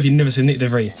disappointed in both of you never said Nick de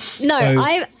Vries. No, So-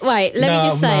 let me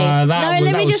just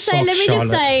say. Let me just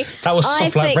say. That was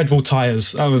soft like Red Bull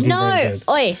tyres. That was very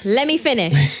good. Let me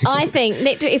finish. I think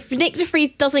if Nick de Vries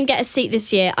doesn't get a seat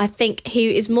this year, I think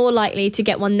he is more likely to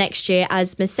get one next year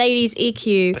as Mercedes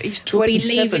EQ. But he's will be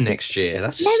 27 leaving. next year.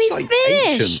 That's Let me like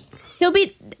finish. ancient.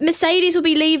 Mercedes will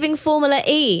be leaving Formula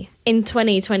E in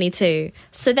 2022.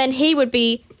 So then he would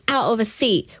be out of a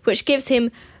seat, which gives him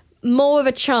more of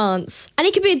a chance. And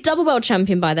he could be a double world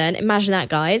champion by then. Imagine that,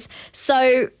 guys.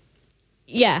 So,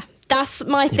 yeah, that's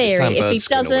my theory. Sam If he Bird's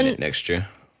gonna win doesn't... it next year.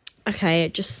 Okay,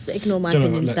 just ignore my Don't know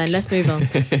opinions what then. next. Let's move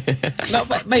on. No,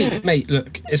 but mate,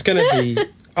 look, it's going to be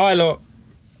Ilott,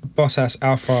 Bottas,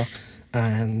 Alpha,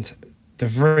 and de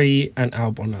Vries and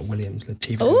Albon at Williams.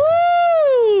 Latifi's gonna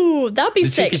go. Ooh, that'd be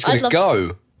sick. Latifi's going to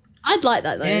go. I'd like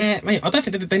that, though. Yeah, mate, I don't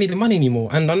think that they need the money anymore.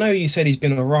 And I know you said he's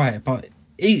been alright, but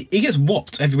he gets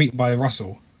whopped every week by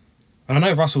Russell. And I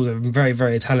know Russell's a very,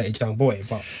 very talented young boy,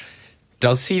 but...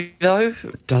 Does he, though?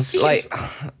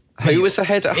 Who was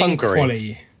ahead at Hungary?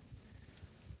 Quali,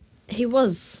 He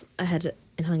was ahead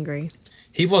in Hungary.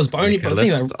 he was, but only... Okay, but the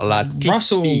thing let's- that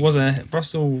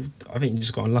Russell, I think,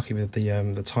 just got unlucky with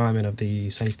the timing of the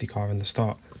safety car in the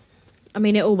start. I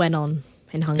mean, it all went on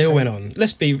in Hungary. It all went on.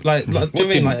 Let's be like do you know what I mean?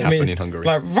 didn't Like, happen in Hungary?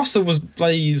 Like Russell was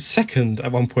like second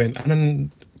at one point, and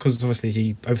then because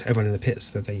obviously everyone in the pits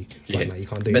that they like, no, you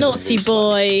can't do that. Naughty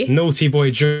boy. Naughty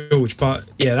boy George. But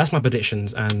yeah, that's my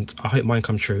predictions, and I hope mine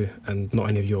come true and not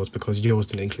any of yours because yours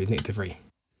didn't include Nick de Vries.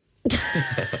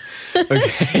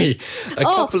 Okay. A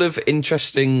couple of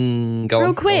interesting... Go Real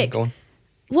on, quick. Go on.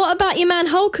 What about your man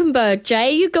Hulkenberg,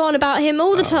 Jay? You go on about him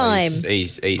all the time.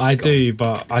 He's I gone. do,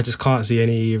 but I just can't see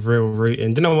any real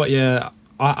rooting. Do you know what? Yeah,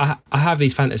 I have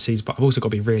these fantasies, but I've also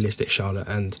got to be realistic, Charlotte,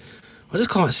 and I just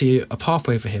can't see a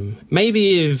pathway for him.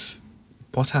 Maybe if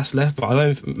Bottas left, but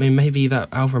I mean, maybe that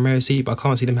Alfa Romeo seat, but I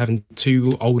can't see them having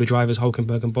two older drivers,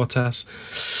 Hulkenberg and Bottas.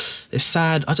 It's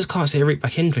sad. I just can't see a route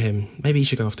back in for him. Maybe he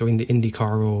should go after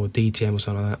IndyCar or DTM or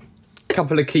something like that. A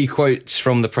couple of key quotes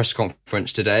from the press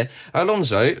conference today.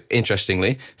 Alonso,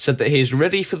 interestingly, said that he is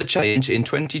ready for the challenge in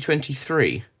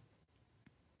 2023.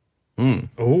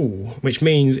 Oh, which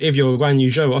means if you're Guan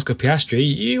Yu Zhou, Oscar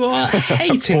Piastri, you are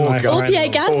hating life Or right Pierre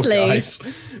now.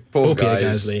 Gasly. Poor Pierre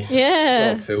guys. Gasly.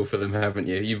 Yeah. Got to feel for them, haven't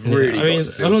you? You've really I mean, got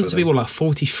to feel Alonso for people them. like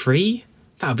 43.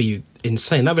 That'd be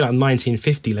insane. That'd be like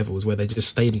 1950 levels where they just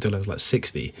stayed until I was like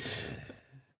 60.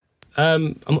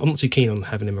 I'm not too keen on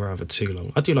having him around for too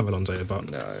long. I do love Alonso, but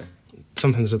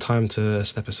sometimes there's a time to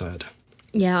step aside.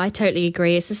 Yeah, I totally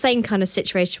agree. It's the same kind of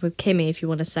situation with Kimi, if you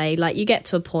want to say. Like, you get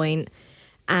to a point,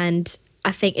 and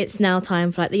I think it's now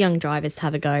time for like the young drivers to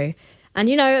have a go. And,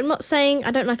 you know, I'm not saying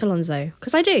I don't like Alonso,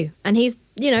 because I do. And he's,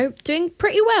 you know, doing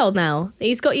pretty well now.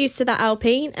 He's got used to that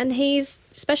Alpine, and he's,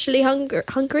 especially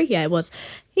Hungary, yeah, it was.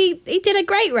 He did a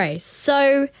great race.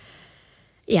 So,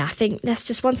 yeah, I think that's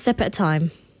just one step at a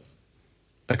time.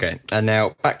 Okay, and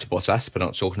now back to Bottas, but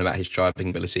not talking about his driving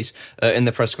abilities. In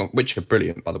the press conference, which are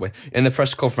brilliant, by the way. In the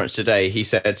press conference today, he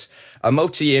said, a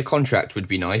multi-year contract would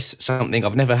be nice, something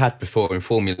I've never had before in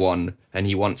Formula One, and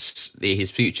he wants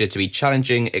his future to be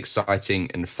challenging,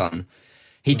 exciting, and fun.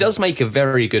 He does make a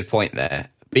very good point there.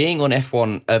 Being on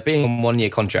 1-year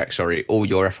contract, all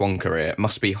your F1 career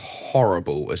must be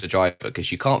horrible as a driver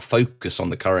because you can't focus on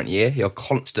the current year. You're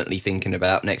constantly thinking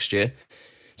about next year.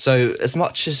 So as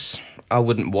much as I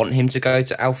wouldn't want him to go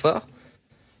to Alpha,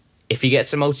 if he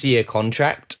gets a multi-year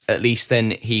contract, at least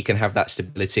then he can have that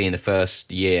stability in the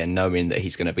first year, knowing that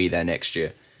he's going to be there next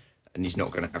year, and he's not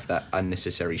going to have that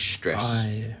unnecessary stress.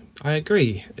 I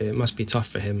agree. It must be tough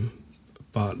for him,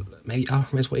 but maybe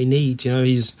Alfa is what he needs. You know,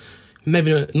 he's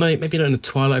maybe not in the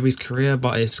twilight of his career,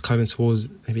 but it's coming towards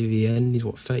maybe the end. He's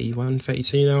 31,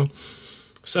 32 now.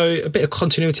 So a bit of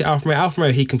continuity at Alfa Romeo. Alfa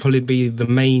Romeo, he can probably be the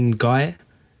main guy.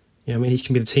 You know what I mean? He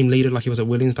can be the team leader like he was at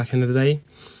Williams back in the day.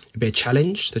 It'd be a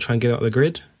challenge to try and get out of the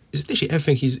grid. It's literally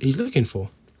everything he's looking for.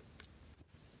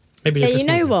 Maybe you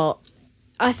know what?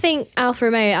 I think Alfa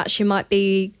Romeo actually might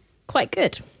be quite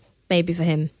good, maybe for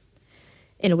him,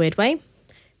 in a weird way,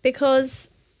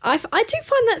 because I do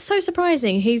find that so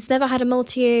surprising. He's never had a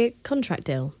multi-year contract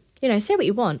deal. You know, say what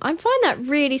you want. I find that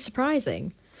really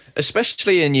surprising.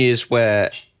 Especially in years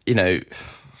where, you know,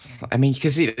 I mean,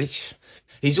 because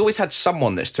he's always had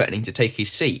someone that's threatening to take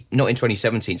his seat. Not in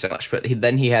 2017 so much, but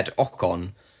then he had Ocon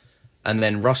and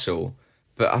then Russell.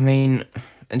 But I mean,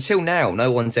 until now,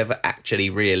 no one's ever actually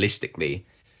realistically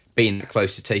been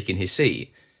close to taking his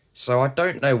seat. So I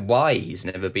don't know why he's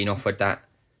never been offered that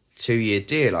 2-year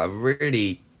deal.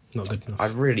 Not good enough. I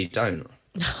really don't.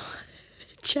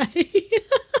 Jay.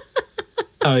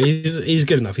 Oh, he's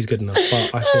good enough. He's good enough.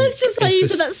 But I think It's just like you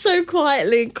said that so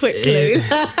quietly and quickly.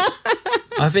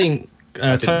 I think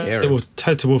hear him.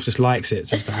 Toto Wolff just likes it,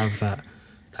 just to have that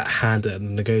hand at the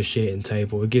negotiating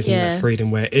table. It gives him that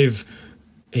freedom where if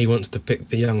he wants to pick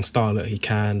the young starlet, he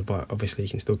can, but obviously he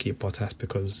can still keep Bottas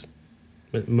because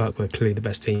Merc were clearly the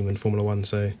best team in Formula One,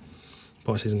 so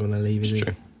Bottas isn't going to leave, is he?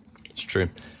 It's true.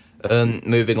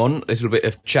 Moving on, a little bit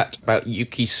of chat about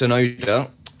Yuki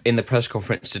Tsunoda. In the press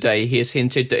conference today, he has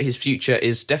hinted that his future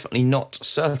is definitely not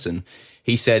certain.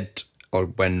 He said, or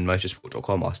when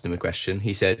motorsport.com asked him a question,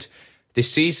 he said,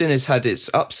 "This season has had its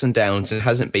ups and downs and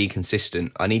hasn't been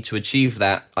consistent. I need to achieve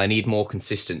that. I need more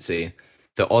consistency.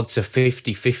 The odds are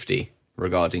 50-50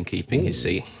 regarding keeping his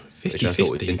seat." 50-50. Which I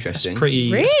thought was interesting. That's pretty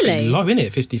low, isn't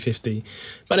it? 50-50.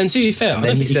 But then to be fair, And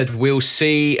then he said, "We'll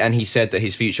see," and he said that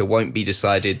his future won't be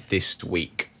decided this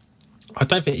week. I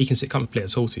don't think he can sit comfortably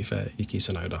at all, to be fair, Yuki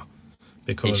Tsunoda.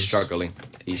 Because He's struggling.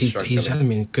 He hasn't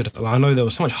been good. I know there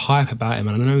was so much hype about him,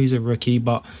 and I know he's a rookie,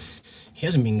 but he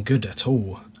hasn't been good at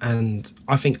all. And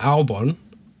I think Albon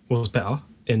was better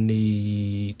in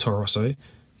the Toro Rosso.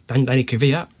 Danny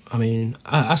Kvyat, I mean,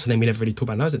 that's the name we never really talk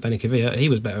about now, is it? Danny Kvyat, he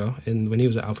was better when he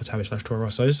was at AlphaTauri / Toro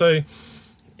Rosso. So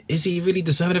is he really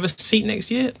deserving of a seat next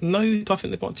year? No. Do I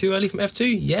think they got too early from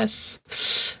F2?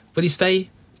 Yes. Will he stay?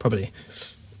 Probably.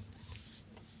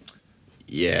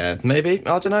 Yeah, maybe.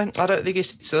 I don't know. I don't think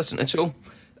it's certain at all.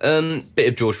 Bit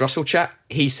of George Russell chat.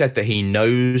 He said that he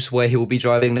knows where he will be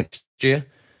driving next year.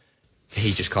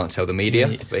 He just can't tell the media.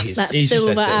 But he's That just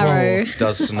silver said that arrow. he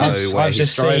does know where I've he's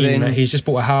just driving. seen that he's just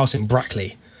bought a house in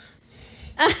Brackley.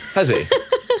 Has he?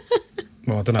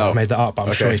 Well, I don't know. I made that up, but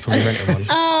I'm sure he's probably rented one.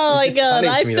 Oh my god,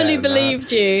 Panicked I me fully there, man.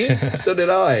 believed you. So did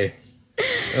I.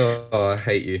 Oh, I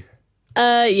hate you.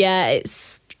 Yeah,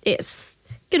 it's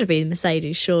gonna be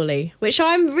Mercedes, surely. Which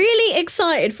I'm really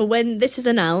excited for when this is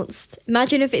announced.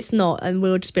 Imagine if it's not, and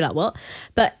we'll just be like, what?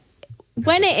 But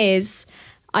when it is,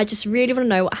 I just really want to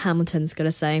know what Hamilton's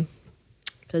gonna say,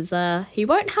 because he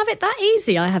won't have it that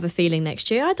easy. I have a feeling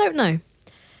next year. I don't know.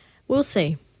 We'll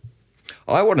see.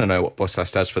 I want to know what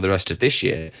Bottas does for the rest of this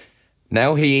year.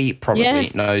 Now he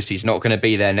probably knows he's not going to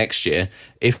be there next year.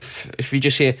 If you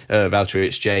just hear, Valtteri,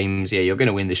 it's James, yeah, you're going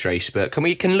to win this race, but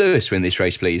can Lewis win this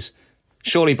race, please?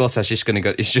 Surely Bottas is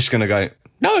just going to go,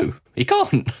 no, he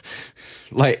can't.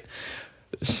 Like,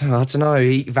 I don't know.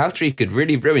 Valtteri could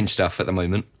really ruin stuff at the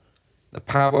moment. The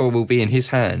power will be in his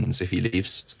hands if he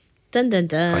leaves. Dun dun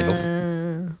dun. Kind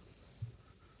of.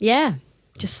 Yeah,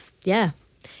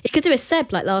 he could do a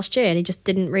Seb like last year, and he just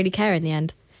didn't really care in the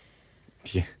end.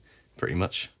 Yeah. Pretty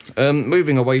much.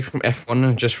 Moving away from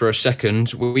F1 just for a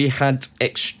second, we had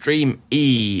Extreme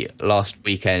E last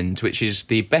weekend, which is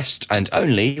the best and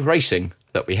only racing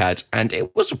that we had, and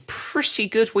it was a pretty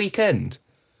good weekend.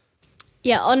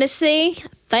 Yeah, honestly,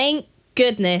 thank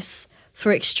goodness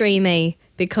for Extreme E,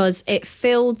 because it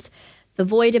filled the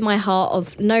void in my heart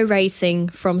of no racing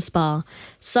from Spa.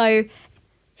 So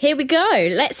here we go.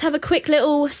 Let's have a quick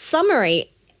little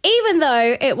summary. Even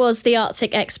though it was the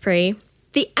Arctic X Prix,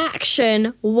 the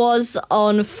action was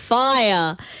on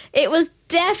fire. It was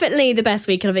definitely the best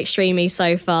weekend of Extreme E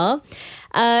so far.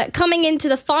 Coming into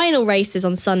the final races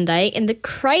on Sunday, in the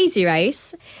crazy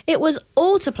race, it was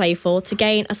all to play for to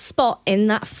gain a spot in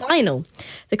that final.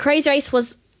 The crazy race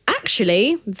was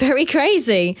actually very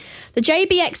crazy. The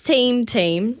JBX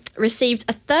team received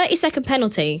a 30-second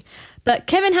penalty, but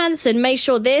Kevin Hansen made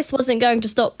sure this wasn't going to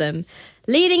stop them.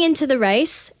 Leading into the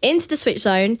race, into the switch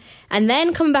zone, and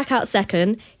then coming back out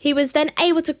second, he was then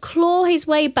able to claw his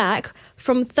way back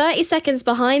from 30 seconds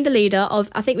behind the leader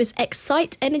of, I think it was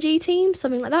Excite Energy Team,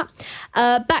 something like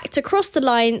that, back to cross the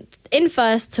line in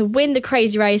first to win the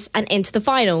crazy race and into the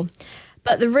final.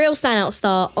 But the real standout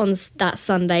star on that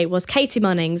Sunday was Katie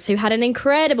Munnings, who had an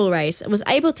incredible race and was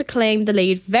able to claim the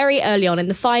lead very early on in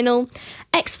the final.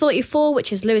 X44,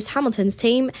 which is Lewis Hamilton's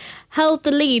team, held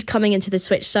the lead coming into the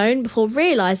switch zone before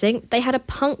realising they had a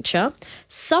puncture,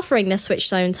 suffering their switch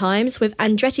zone times, with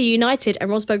Andretti United and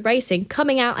Rosberg Racing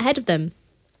coming out ahead of them.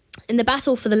 In the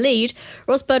battle for the lead,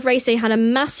 Rosberg Racing had a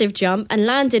massive jump and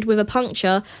landed with a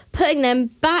puncture, putting them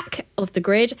back of the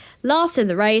grid, last in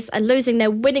the race and losing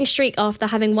their winning streak after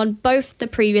having won both the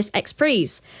previous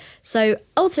X-Prix. So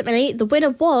ultimately, the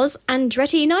winner was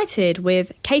Andretti United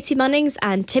with Katie Munnings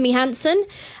and Timmy Hansen,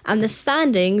 and the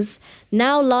standings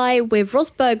now lie with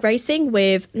Rosberg Racing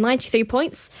with 93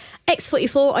 points,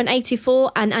 X44 on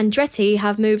 84, and Andretti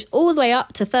have moved all the way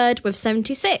up to third with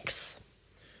 76.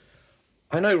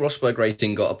 I know Rosberg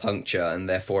Racing got a puncture and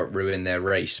therefore it ruined their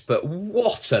race, but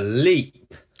what a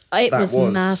leap! It was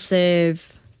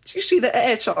massive. Did you see the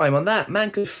airtime on that?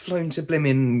 Man could have flown to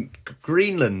blimmin'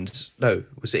 Greenland. No,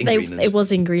 was it in Greenland? It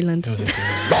was in Greenland.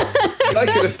 I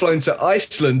could have flown to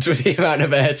Iceland with the amount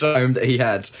of airtime that he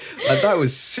had. Like, that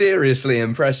was seriously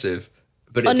impressive.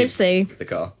 But honestly, the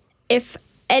car. If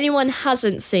anyone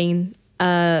hasn't seen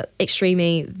Extreme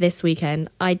E this weekend,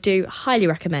 I do highly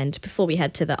recommend before we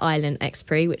head to the Island X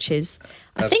Prix, which is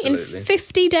I think in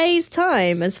 50 days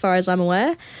time as far as I'm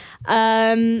aware.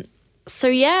 So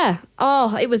yeah,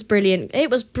 it was brilliant.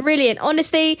 It was brilliant.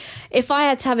 Honestly, if I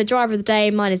had to have a driver of the day,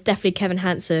 mine is definitely Kevin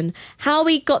Hansen. How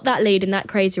we got that lead in that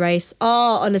crazy race,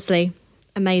 honestly,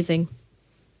 amazing.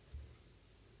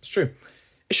 It's true.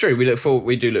 It's true.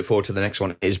 We do look forward to the next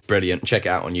one. It is brilliant. Check it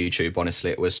out on YouTube. Honestly,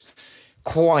 it was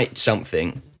quite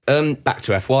something. Back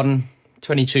to F1.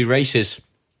 22 races.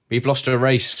 We've lost a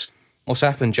race. What's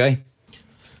happened, Jay?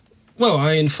 Well,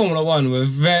 in Formula One, we're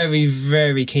very,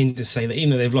 very keen to say that even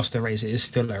though they've lost their race, it is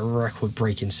still a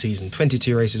record-breaking season.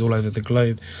 22 races all over the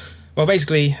globe. Well,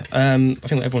 basically, I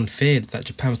think everyone feared that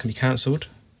Japan was going to be cancelled,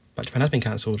 but Japan has been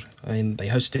cancelled. I mean, they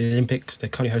hosted the Olympics, they're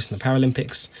currently hosting the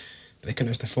Paralympics, but they couldn't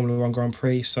host the Formula One Grand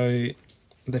Prix, so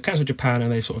they've cancelled Japan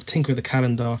and they've sort of tinkered with the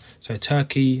calendar. So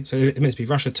Turkey, so it meant to be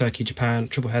Russia, Turkey, Japan,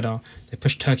 triple header. They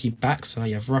pushed Turkey back, so now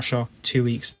you have Russia, 2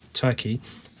 weeks, Turkey,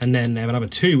 and then they have another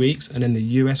 2 weeks, and then the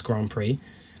US Grand Prix,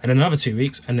 and then another 2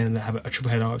 weeks, and then they have a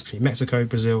triple header between Mexico,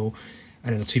 Brazil,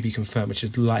 and then a to be confirmed, which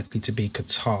is likely to be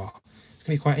Qatar. It's going to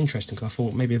be quite interesting because I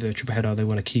thought maybe the triple header they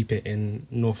want to keep it in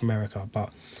North America,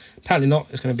 but apparently not.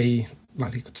 It's going to be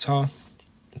likely Qatar.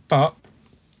 But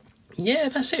yeah,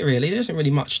 that's it really. There isn't really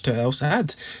much to else to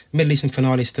add. Middle Eastern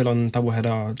finale still on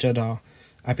doubleheader, Jeddah,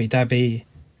 Abu Dhabi.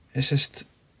 It's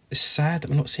sad that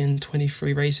we're not seeing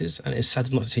 23 races, and it's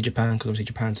sad not to see Japan because obviously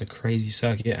Japan's a crazy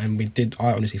circuit, and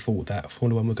I honestly thought that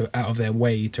Formula One would go out of their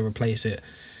way to replace it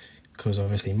because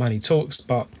obviously money talks,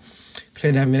 but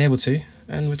clearly they haven't been able to,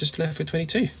 and we're just left with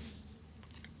 22.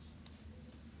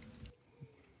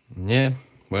 Yeah,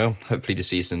 well, hopefully the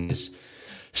season is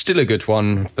still a good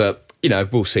one, but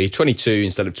we'll see. 22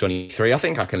 instead of 23. I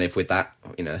think I can live with that.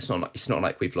 It's not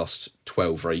like we've lost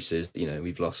 12 races.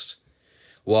 We've lost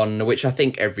one, which I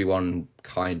think everyone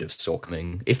kind of saw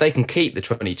coming. If they can keep the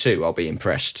 22, I'll be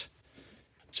impressed,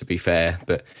 to be fair,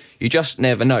 but you just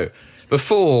never know.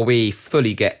 Before we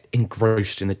fully get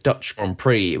engrossed in the Dutch Grand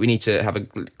Prix, we need to have a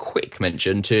quick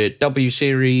mention to W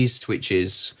Series, which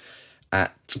is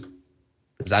at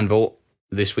Zandvoort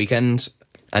this weekend.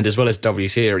 And as well as W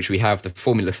Series, we have the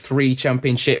Formula 3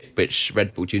 Championship, which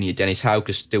Red Bull Junior Dennis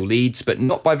Hauger still leads, but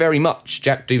not by very much.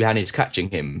 Jack Doohan is catching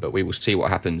him, but we will see what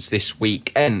happens this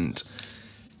weekend.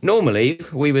 Normally,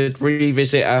 we would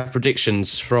revisit our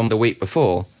predictions from the week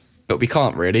before, but we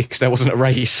can't really, because there wasn't a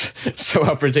race, so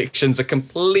our predictions are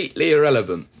completely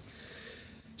irrelevant.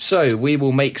 So we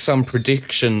will make some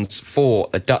predictions for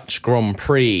the Dutch Grand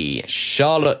Prix.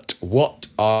 Charlotte, what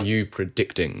are you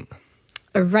predicting?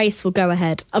 A race will go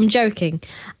ahead. I'm joking.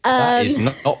 That is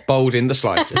not bold in the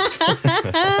slightest.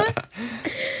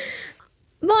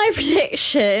 My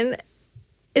prediction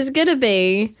is going to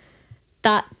be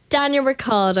that Daniel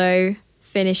Ricciardo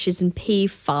finishes in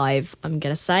P5, I'm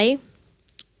going to say.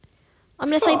 I'm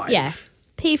going to say, yeah,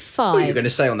 P5. What are you going to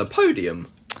say on the podium?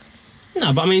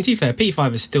 No, but I mean, to be fair,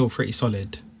 P5 is still pretty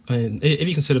solid. I mean, if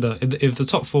you consider if the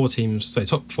top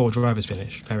four drivers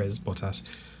finish, Perez, Bottas,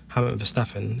 Hamilton,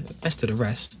 Verstappen, best of the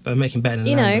rest, they're making better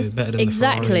than Lando, better than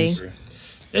exactly. The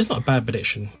Ferraris. It's not a bad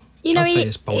prediction. He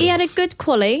had a good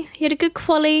quali. He had a good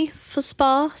quali for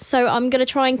Spa, so I'm going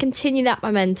to try and continue that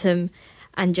momentum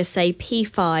and just say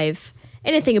P5.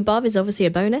 Anything above is obviously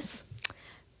a bonus.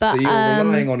 But, so you're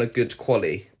relying on a good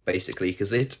quali, basically,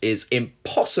 because it is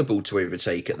impossible to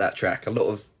overtake at that track. A lot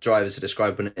of drivers are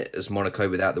describing it as Monaco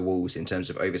without the walls in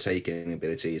terms of overtaking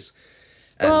abilities.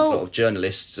 And a lot of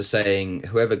journalists are saying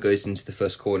whoever goes into the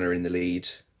first corner in the lead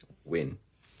win.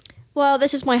 Well,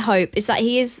 this is my hope, is that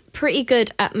he is pretty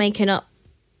good at making up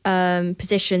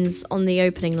positions on the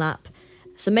opening lap.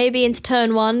 So maybe into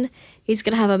turn 1, he's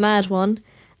going to have a mad one.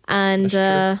 And,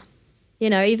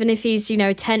 even if he's,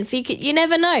 10th, you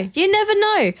never know. You never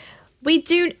know.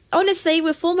 Honestly,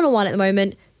 with Formula 1 at the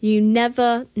moment, you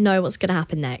never know what's going to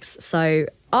happen next. So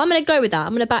I'm going to go with that.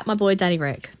 I'm going to back my boy Danny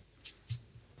Rick.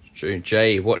 True.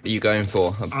 Jay, what are you going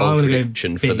for? A bold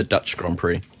prediction for the Dutch Grand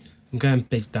Prix. I'm going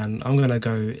big, Dan. I'm going to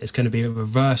go, it's going to be a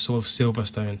reversal of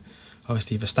Silverstone.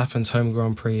 Obviously, Verstappen's home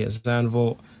Grand Prix at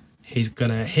Zandvoort. He's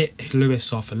going to hit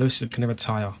Lewis off, and Lewis is going to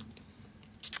retire.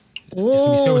 It's going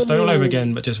to be Silverstone all over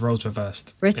again, but just roles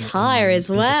reversed. Retire as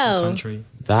well. Country.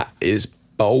 That is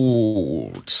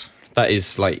bold. That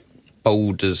is like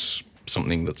bold as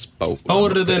something that's bold.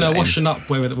 Bolder than a washing up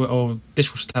or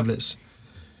dishwasher tablets.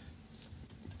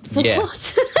 Yeah.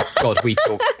 What? God, we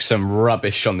talk some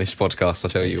rubbish on this podcast, I'll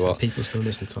tell you what. People still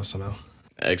listen to us somehow.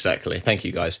 Exactly. Thank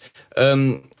you, guys.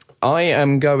 I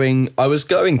was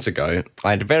going to go.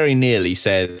 I'd very nearly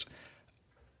said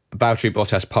Valtteri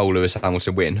Bottas pole, Lewis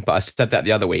Hamilton win, but I said that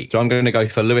the other week. So I'm going to go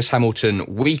for Lewis Hamilton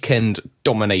weekend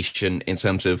domination in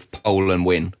terms of pole and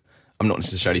win. I'm not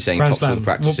necessarily saying Grand tops Slam. of the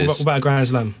practices. What about a Grand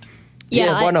Slam?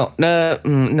 Yeah, why not? No.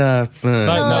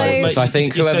 Because I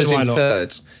think whoever's in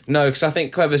third. No, because I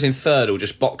think whoever's in third will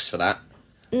just box for that.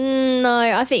 No,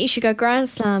 I think you should go Grand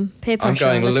Slam. Peer pressure.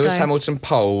 I'm going Lewis Hamilton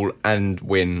pole and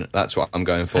win. That's what I'm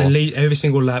going for. And lead every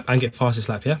single lap and get fastest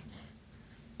lap, yeah?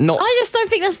 I just don't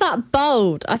think that's that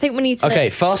bold. I think we need to...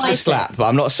 Okay, fastest lap, but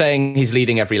I'm not saying he's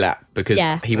leading every lap because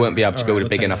he won't be able to build a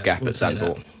big enough gap at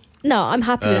Zandvoort. No, I'm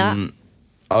happy with that.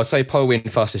 I'll say pole win,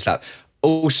 fastest lap.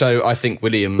 Also, I think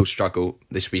William will struggle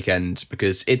this weekend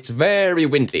because it's very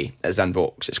windy at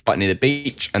Zandvoort because it's quite near the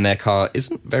beach and their car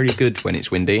isn't very good when it's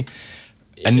windy.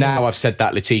 And now I've said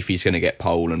that Latifi's going to get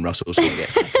pole and Russell's going to get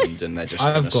second and they're just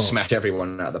going to smack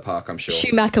everyone out of the park, I'm sure.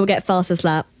 Schumacher will get fastest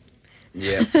lap.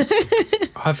 Yeah.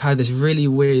 I've had this really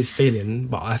weird feeling,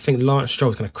 but I think Lance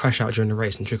Stroll's going to crash out during the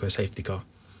race and trigger a safety car.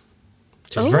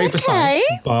 Which is very precise,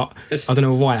 but I don't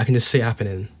know why. I can just see it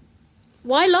happening.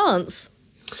 Why Lance?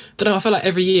 Don't know, I feel like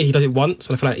every year he does it once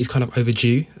and I feel like he's kind of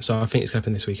overdue, so I think it's going to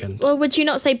happen this weekend. Well, would you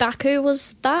not say Baku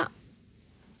was that?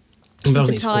 That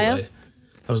wasn't his fault, though.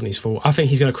 That wasn't his fault. I think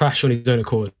he's going to crash on his own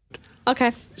accord.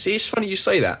 Okay. See, it's funny you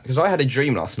say that because I had a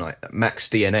dream last night that Max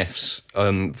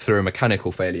DNFs through a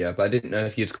mechanical failure, but I didn't know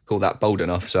if you'd call that bold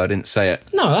enough, so I didn't say it.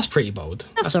 No, that's pretty bold.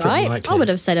 That's all right. I would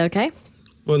have said okay.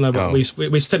 Well, no, but we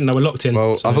said no, we're locked in.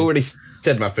 Well, so. I've already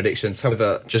said my predictions.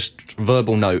 However, just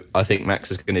verbal note, I think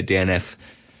Max is going to DNF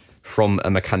from a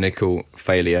mechanical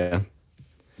failure.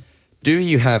 do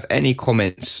you have any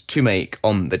comments to make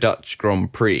on the Dutch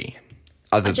Grand Prix?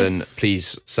 Other than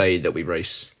please say that we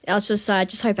race. I was just I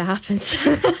just hope it happens.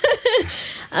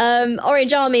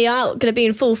 Orange Army out, going to be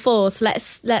in full force.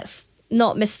 Let's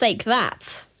not mistake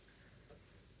that.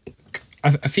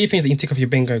 A few things that you can tick off your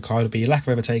bingo card would be lack of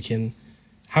overtaking,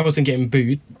 Hamilton getting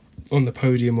booed on the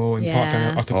podium or in park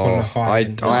after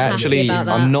qualifying.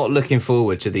 I'm not looking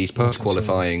forward to these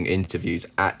post-qualifying interviews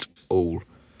at all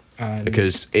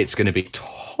because it's going to be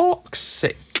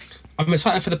toxic. I'm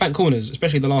excited for the back corners,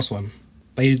 especially the last one.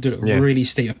 They did it really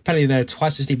steep. Apparently they're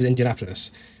twice as steep as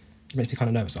Indianapolis. It makes me kind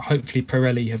of nervous. So hopefully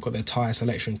Pirelli have got their tyre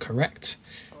selection correct.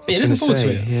 But looking forward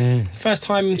to it. Yeah. First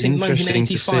time since 1985.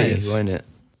 To see, won't it?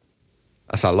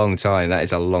 That's a long time. That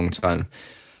is a long time.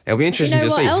 It'll be interesting to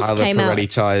see how the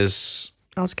Pirelli tyres...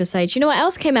 I was going to say, do you know what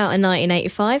else came out in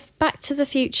 1985? Back to the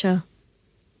Future.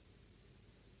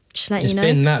 Just let you know.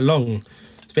 It's been that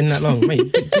long.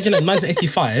 Mate, did you know,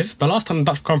 1985, the last time the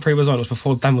Dutch Grand Prix was on was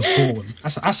before Dan was born.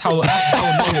 That's how long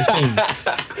it's been.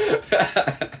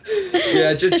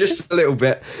 Yeah, just a little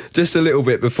bit. Just a little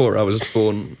bit before I was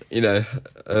born, you know.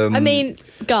 I mean,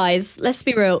 guys, let's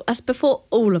be real. That's before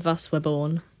all of us were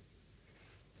born.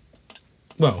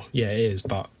 Well, yeah, it is,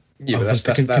 but... Yeah, but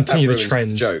that ruins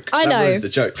the joke. I know. That ruins the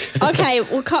joke. Okay,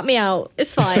 well, cut me out.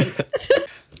 It's fine.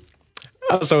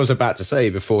 As I was about to say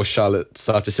before Charlotte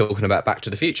started talking about Back to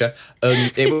the Future,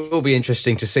 it will be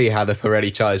interesting to see how the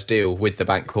Pirelli tyres deal with the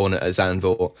bank corner at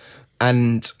Zandvoort.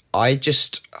 And I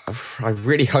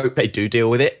really hope they do deal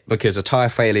with it, because a tyre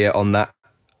failure on that,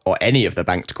 or any of the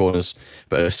banked corners,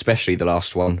 but especially the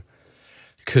last one,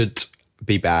 could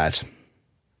be bad.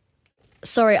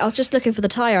 Sorry, I was just looking for the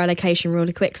tyre allocation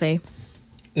really quickly.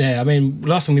 Yeah, I mean,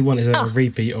 last thing we want is a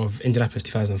repeat of Indianapolis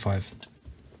 2005.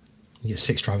 You get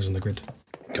 6 drivers on the grid.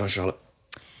 Go on, Charlotte.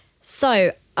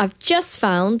 So, I've just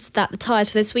found that the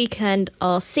tyres for this weekend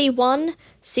are C1,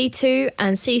 C2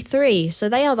 and C3. So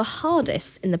they are the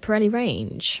hardest in the Pirelli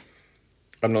range.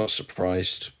 I'm not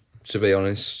surprised, to be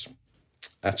honest,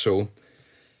 at all.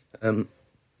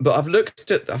 But I've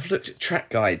looked at track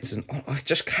guides and I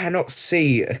just cannot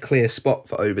see a clear spot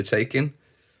for overtaking.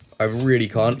 I really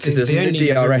can't, because there's no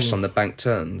DRS on the bank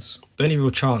turns. The only real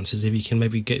chance is if you can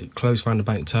maybe get close around the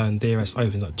bank turn, DRS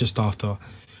opens up just after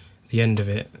the end of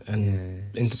it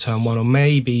and into turn 1, or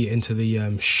maybe into the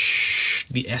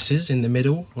S's in the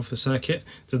middle of the circuit.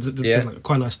 So there's like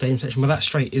quite a nice stadium section, but that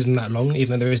straight isn't that long,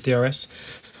 even though there is DRS.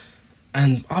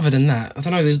 And other than that, I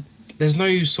don't know, there's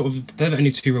no sort of... They're the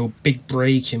only 2 real big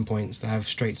braking points that have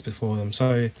straights before them.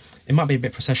 So it might be a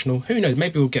bit processional. Who knows?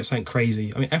 Maybe we'll get something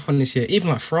crazy. I mean, F1 this year, even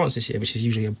like France this year, which is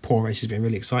usually a poor race, has been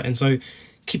really exciting. So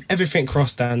keep everything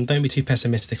crossed, Dan. Don't be too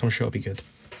pessimistic. I'm sure it'll be good.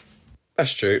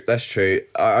 That's true.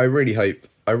 I really hope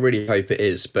it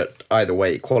is. But either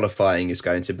way, qualifying is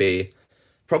going to be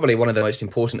probably one of the most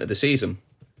important of the season.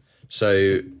 So,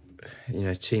 you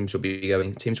know, teams will be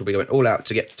going all out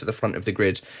to get to the front of the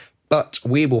grid. But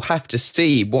we will have to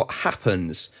see what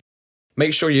happens.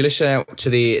 Make sure you listen out to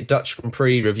the Dutch Grand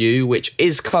Prix review, which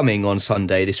is coming on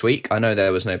Sunday this week. I know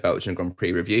there was no Belgian Grand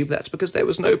Prix review, but that's because there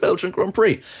was no Belgian Grand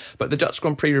Prix. But the Dutch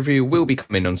Grand Prix review will be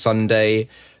coming on Sunday.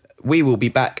 We will be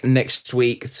back next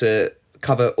week to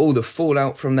cover all the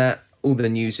fallout from that, all the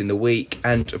news in the week,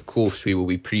 and of course we will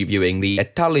be previewing the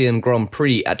Italian Grand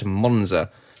Prix at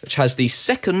Monza, which has the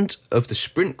second of the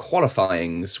sprint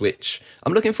qualifyings, which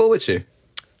I'm looking forward to.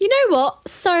 You know what?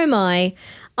 So am I.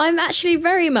 I'm actually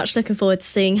very much looking forward to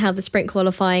seeing how the sprint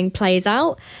qualifying plays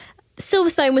out.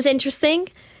 Silverstone was interesting.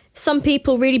 Some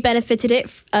people really benefited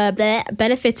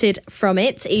from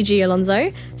it, e.g.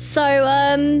 Alonso. So,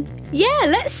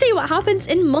 let's see what happens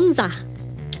in Monza.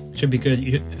 Should be good.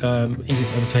 Easy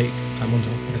to overtake at Monza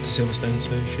compared to Silverstone,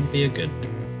 so it should be a good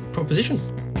proposition.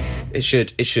 It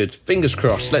should. Fingers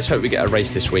crossed. Let's hope we get a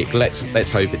race this week.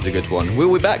 Let's hope it's a good one.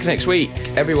 We'll be back next week.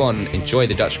 Everyone, enjoy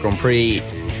the Dutch Grand Prix.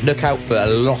 Look out for a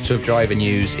lot of driver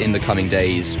news in the coming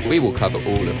days. We will cover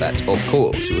all of that, of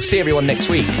course. We'll see everyone next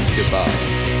week. Goodbye.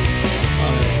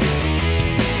 Bye.